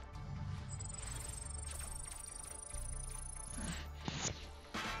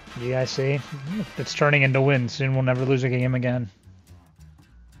 You guys see? It's turning into wins. Soon we'll never lose a game again.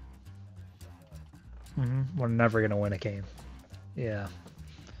 We're never gonna win a game. Yeah.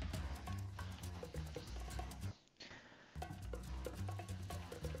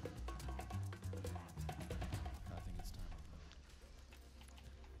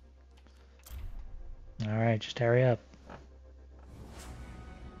 Alright, just hurry up.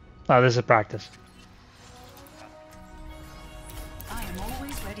 Oh, this is practice. I am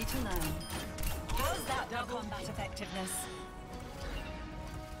always ready to learn. How's that for combat effectiveness?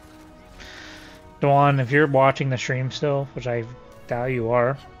 Dawn, if you're watching the stream still, which I Dao, you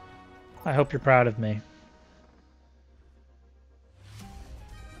are. I hope you're proud of me.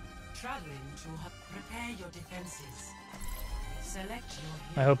 Traveling to prepare your defenses. Select your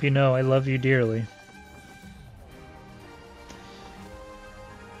I hero. hope you know I love you dearly.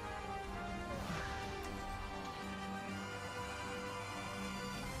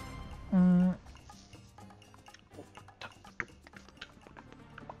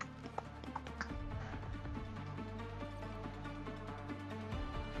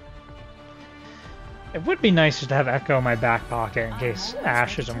 It would be nice just to have Echo in my back pocket in case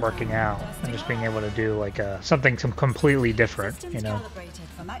Ashe isn't working out, and just being able to do like something completely different, you know. Calibrated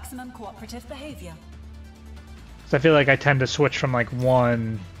for maximum cooperative behavior. So I feel like I tend to switch from like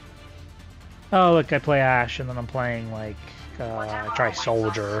one. Oh look, I play Ashe, and then I'm playing like I try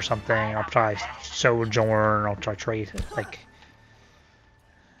Soldier or something. I'll try Sojourn. I'll try Trace. Like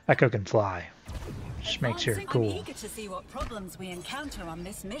Echo can fly. Just makes her I'm cool. eager to see what problems we encounter on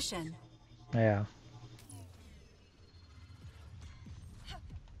this mission. Yeah.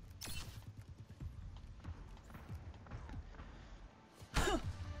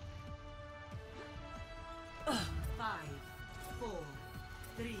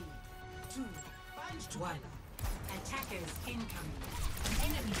 Attackers incoming.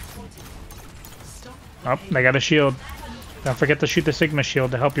 Enemy spotted. Stop. Oh, they got a shield. Don't forget to shoot the Sigma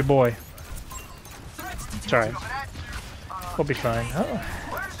shield to help your boy. It's alright. We'll be fine. Oh.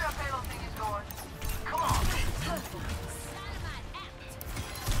 Where's that payload thing is going? Come on.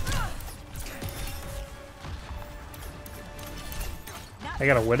 They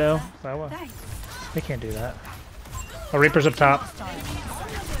got a Widow? Is that what? They can't do that. Oh, Reaper's up top.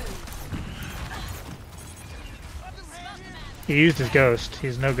 He used his ghost.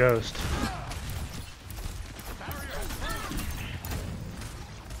 He's no ghost.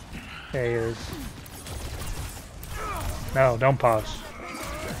 There he is. No, don't pause.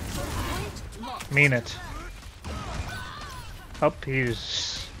 Mean it. Oh,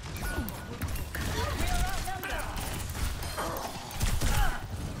 he's...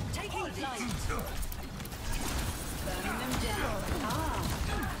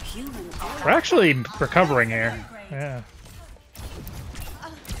 We're actually recovering here. Yeah.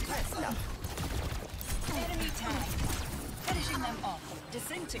 Finishing them off.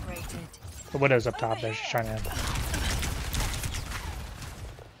 Disintegrated. The Widow's up top there. She's trying to...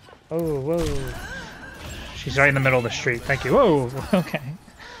 Oh, whoa. She's right in the middle of the street. Thank you. Whoa, okay.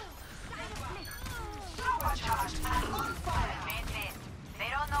 They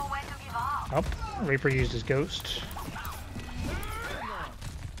don't know when to give up. Oh, Reaper used his ghost.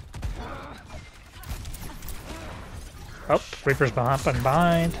 Oh, Reaper's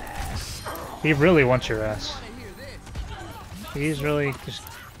behind. He really wants your ass. He's really just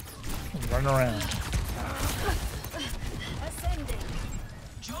running around.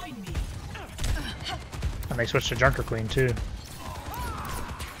 And they switched to Junker Queen too.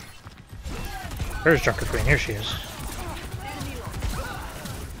 Where's Junker Queen? Here she is.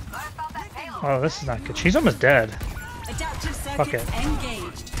 Oh, this is not good. She's almost dead. Adaptive Fuck it. circuits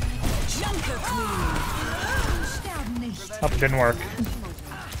engaged. Junker Queen. Oh, it didn't work.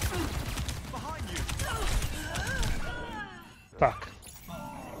 Fuck.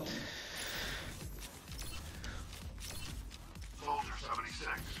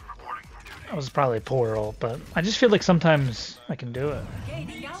 That was probably a poor ult, but I just feel like sometimes I can do it.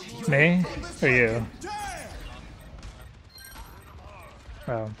 Me? Or you?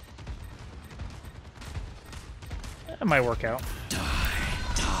 Oh. That might work out.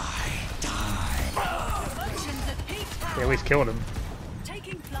 They at least killed him.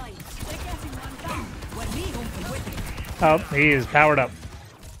 Taking flight. They're getting one back. When we open with it. Oh, he is powered up.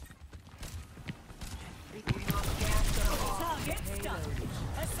 Target stuck.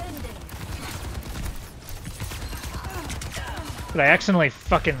 Ascending. But I accidentally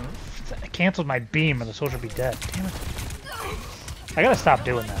fucking canceled my beam and the soldier would be dead. Damn it. I gotta stop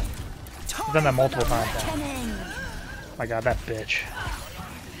doing that. I've done that multiple times now. Oh my god, that bitch.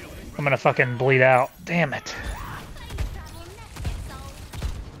 I'm gonna fucking bleed out. Damn it.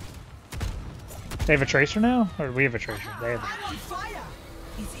 They have a tracer now? Or do we have a tracer? They have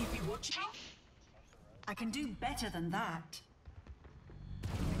I can do better than that.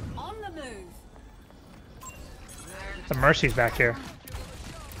 On the move. the Mercy's back here.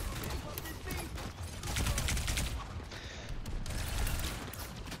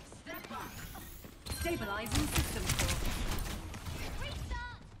 Stabilizing system core.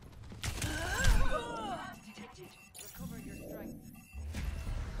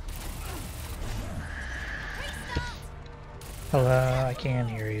 Hello, I can't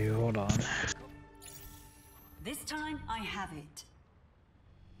hear you. Hold on. This time I have it.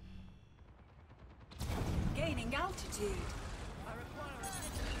 Gaining altitude.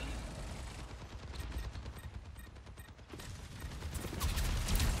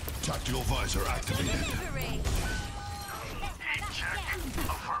 Tactical visor activated.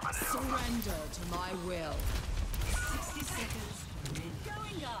 Surrender to my will. 60 seconds.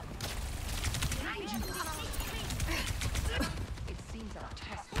 Going up. It seems our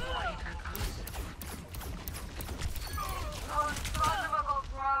test was inconclusive. Unsubmersible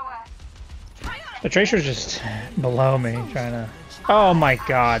thrower. The Tracer's just below me, trying to... Oh my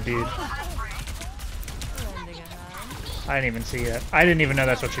god, dude. I didn't even see it. I didn't even know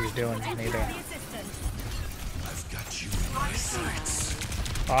that's what she was doing, either. I've got you in my sights.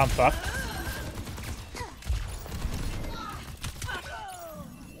 Oh, I'm fucked.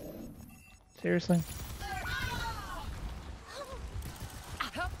 Seriously?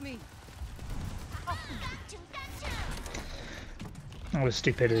 Help me. That was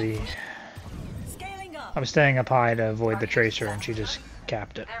stupidity. Scaling up. I was staying up high to avoid the Tracer, and she just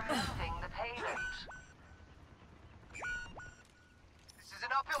capped it. They're moving the payload. This is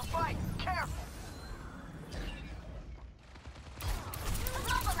an uphill fight. Careful.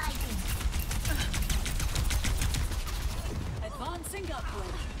 Advancing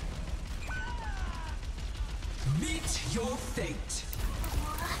upward. Meet your fate.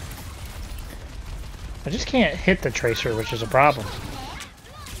 I just can't hit the Tracer, which is a problem.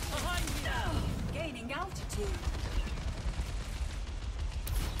 Gaining altitude.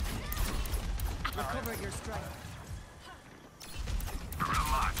 Recover your strength.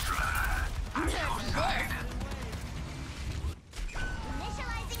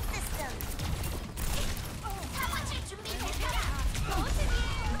 Initializing systems.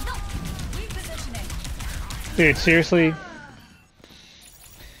 Repositioning. Dude, seriously?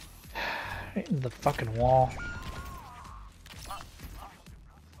 Right in the fucking wall.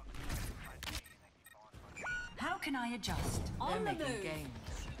 How can I adjust? They're On the making move. gains.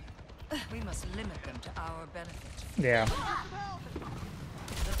 We must limit them to our benefit. Yeah.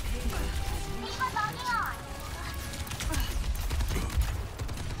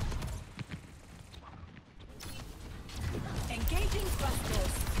 Engaging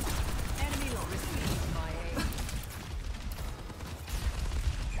thrusters. Enemy lost. Receive my aid.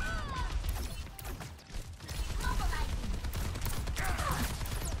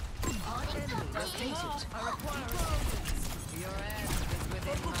 Your end is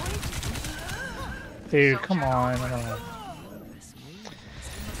within my Dude, come on. I don't know.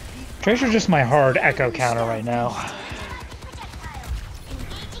 Tracer's just my hard echo counter right now.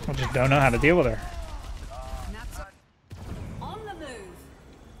 I just don't know how to deal with her. On the move.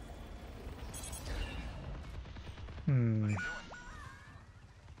 Hmm.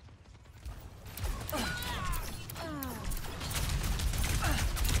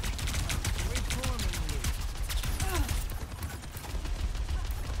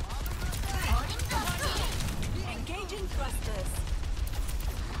 Engaging thrusters.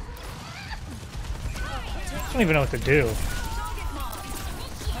 I don't even know what to do. Target marked.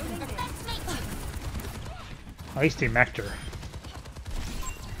 Holding it. At least he mech'd her.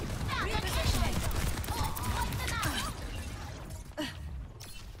 Repositioning.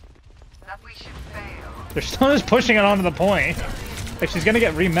 That we should fail. They're still just pushing it onto the point. Like she's gonna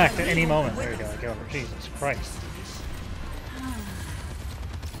get remeched at any moment. There you go, I got her. Jesus Christ.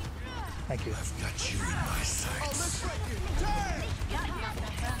 Thank you. I've got you in my sights.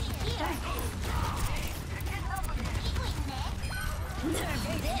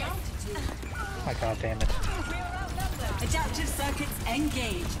 My god damn it. Adaptive circuits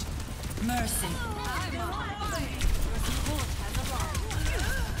engaged. Mercy. Support has arrived.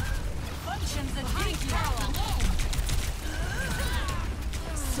 Functions and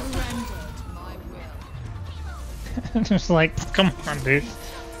surrendered my will. Just like, come on, dude.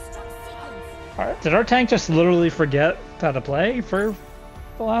 Alright, did our tank just literally forget how to play for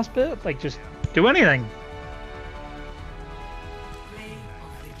the last bit? Like, just do anything. Play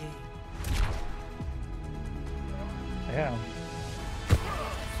of the game. Yeah.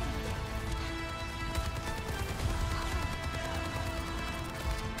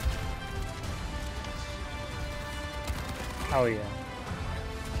 Hell yeah.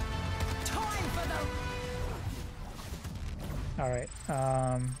 Alright,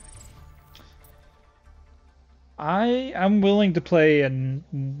 I'm willing to play in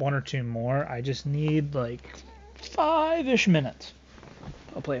one or two more. I just need like 5-ish minutes.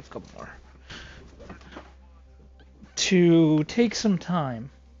 I'll play a couple more. To take some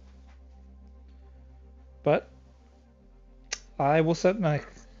time. But I will set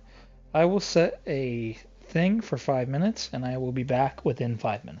a thing for 5 minutes and I will be back within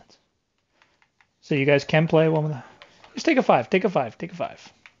 5 minutes. So you guys can play one with the... Just take a 5. Take a 5. Take a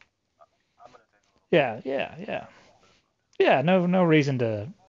 5. Yeah, yeah, yeah. Yeah, no reason to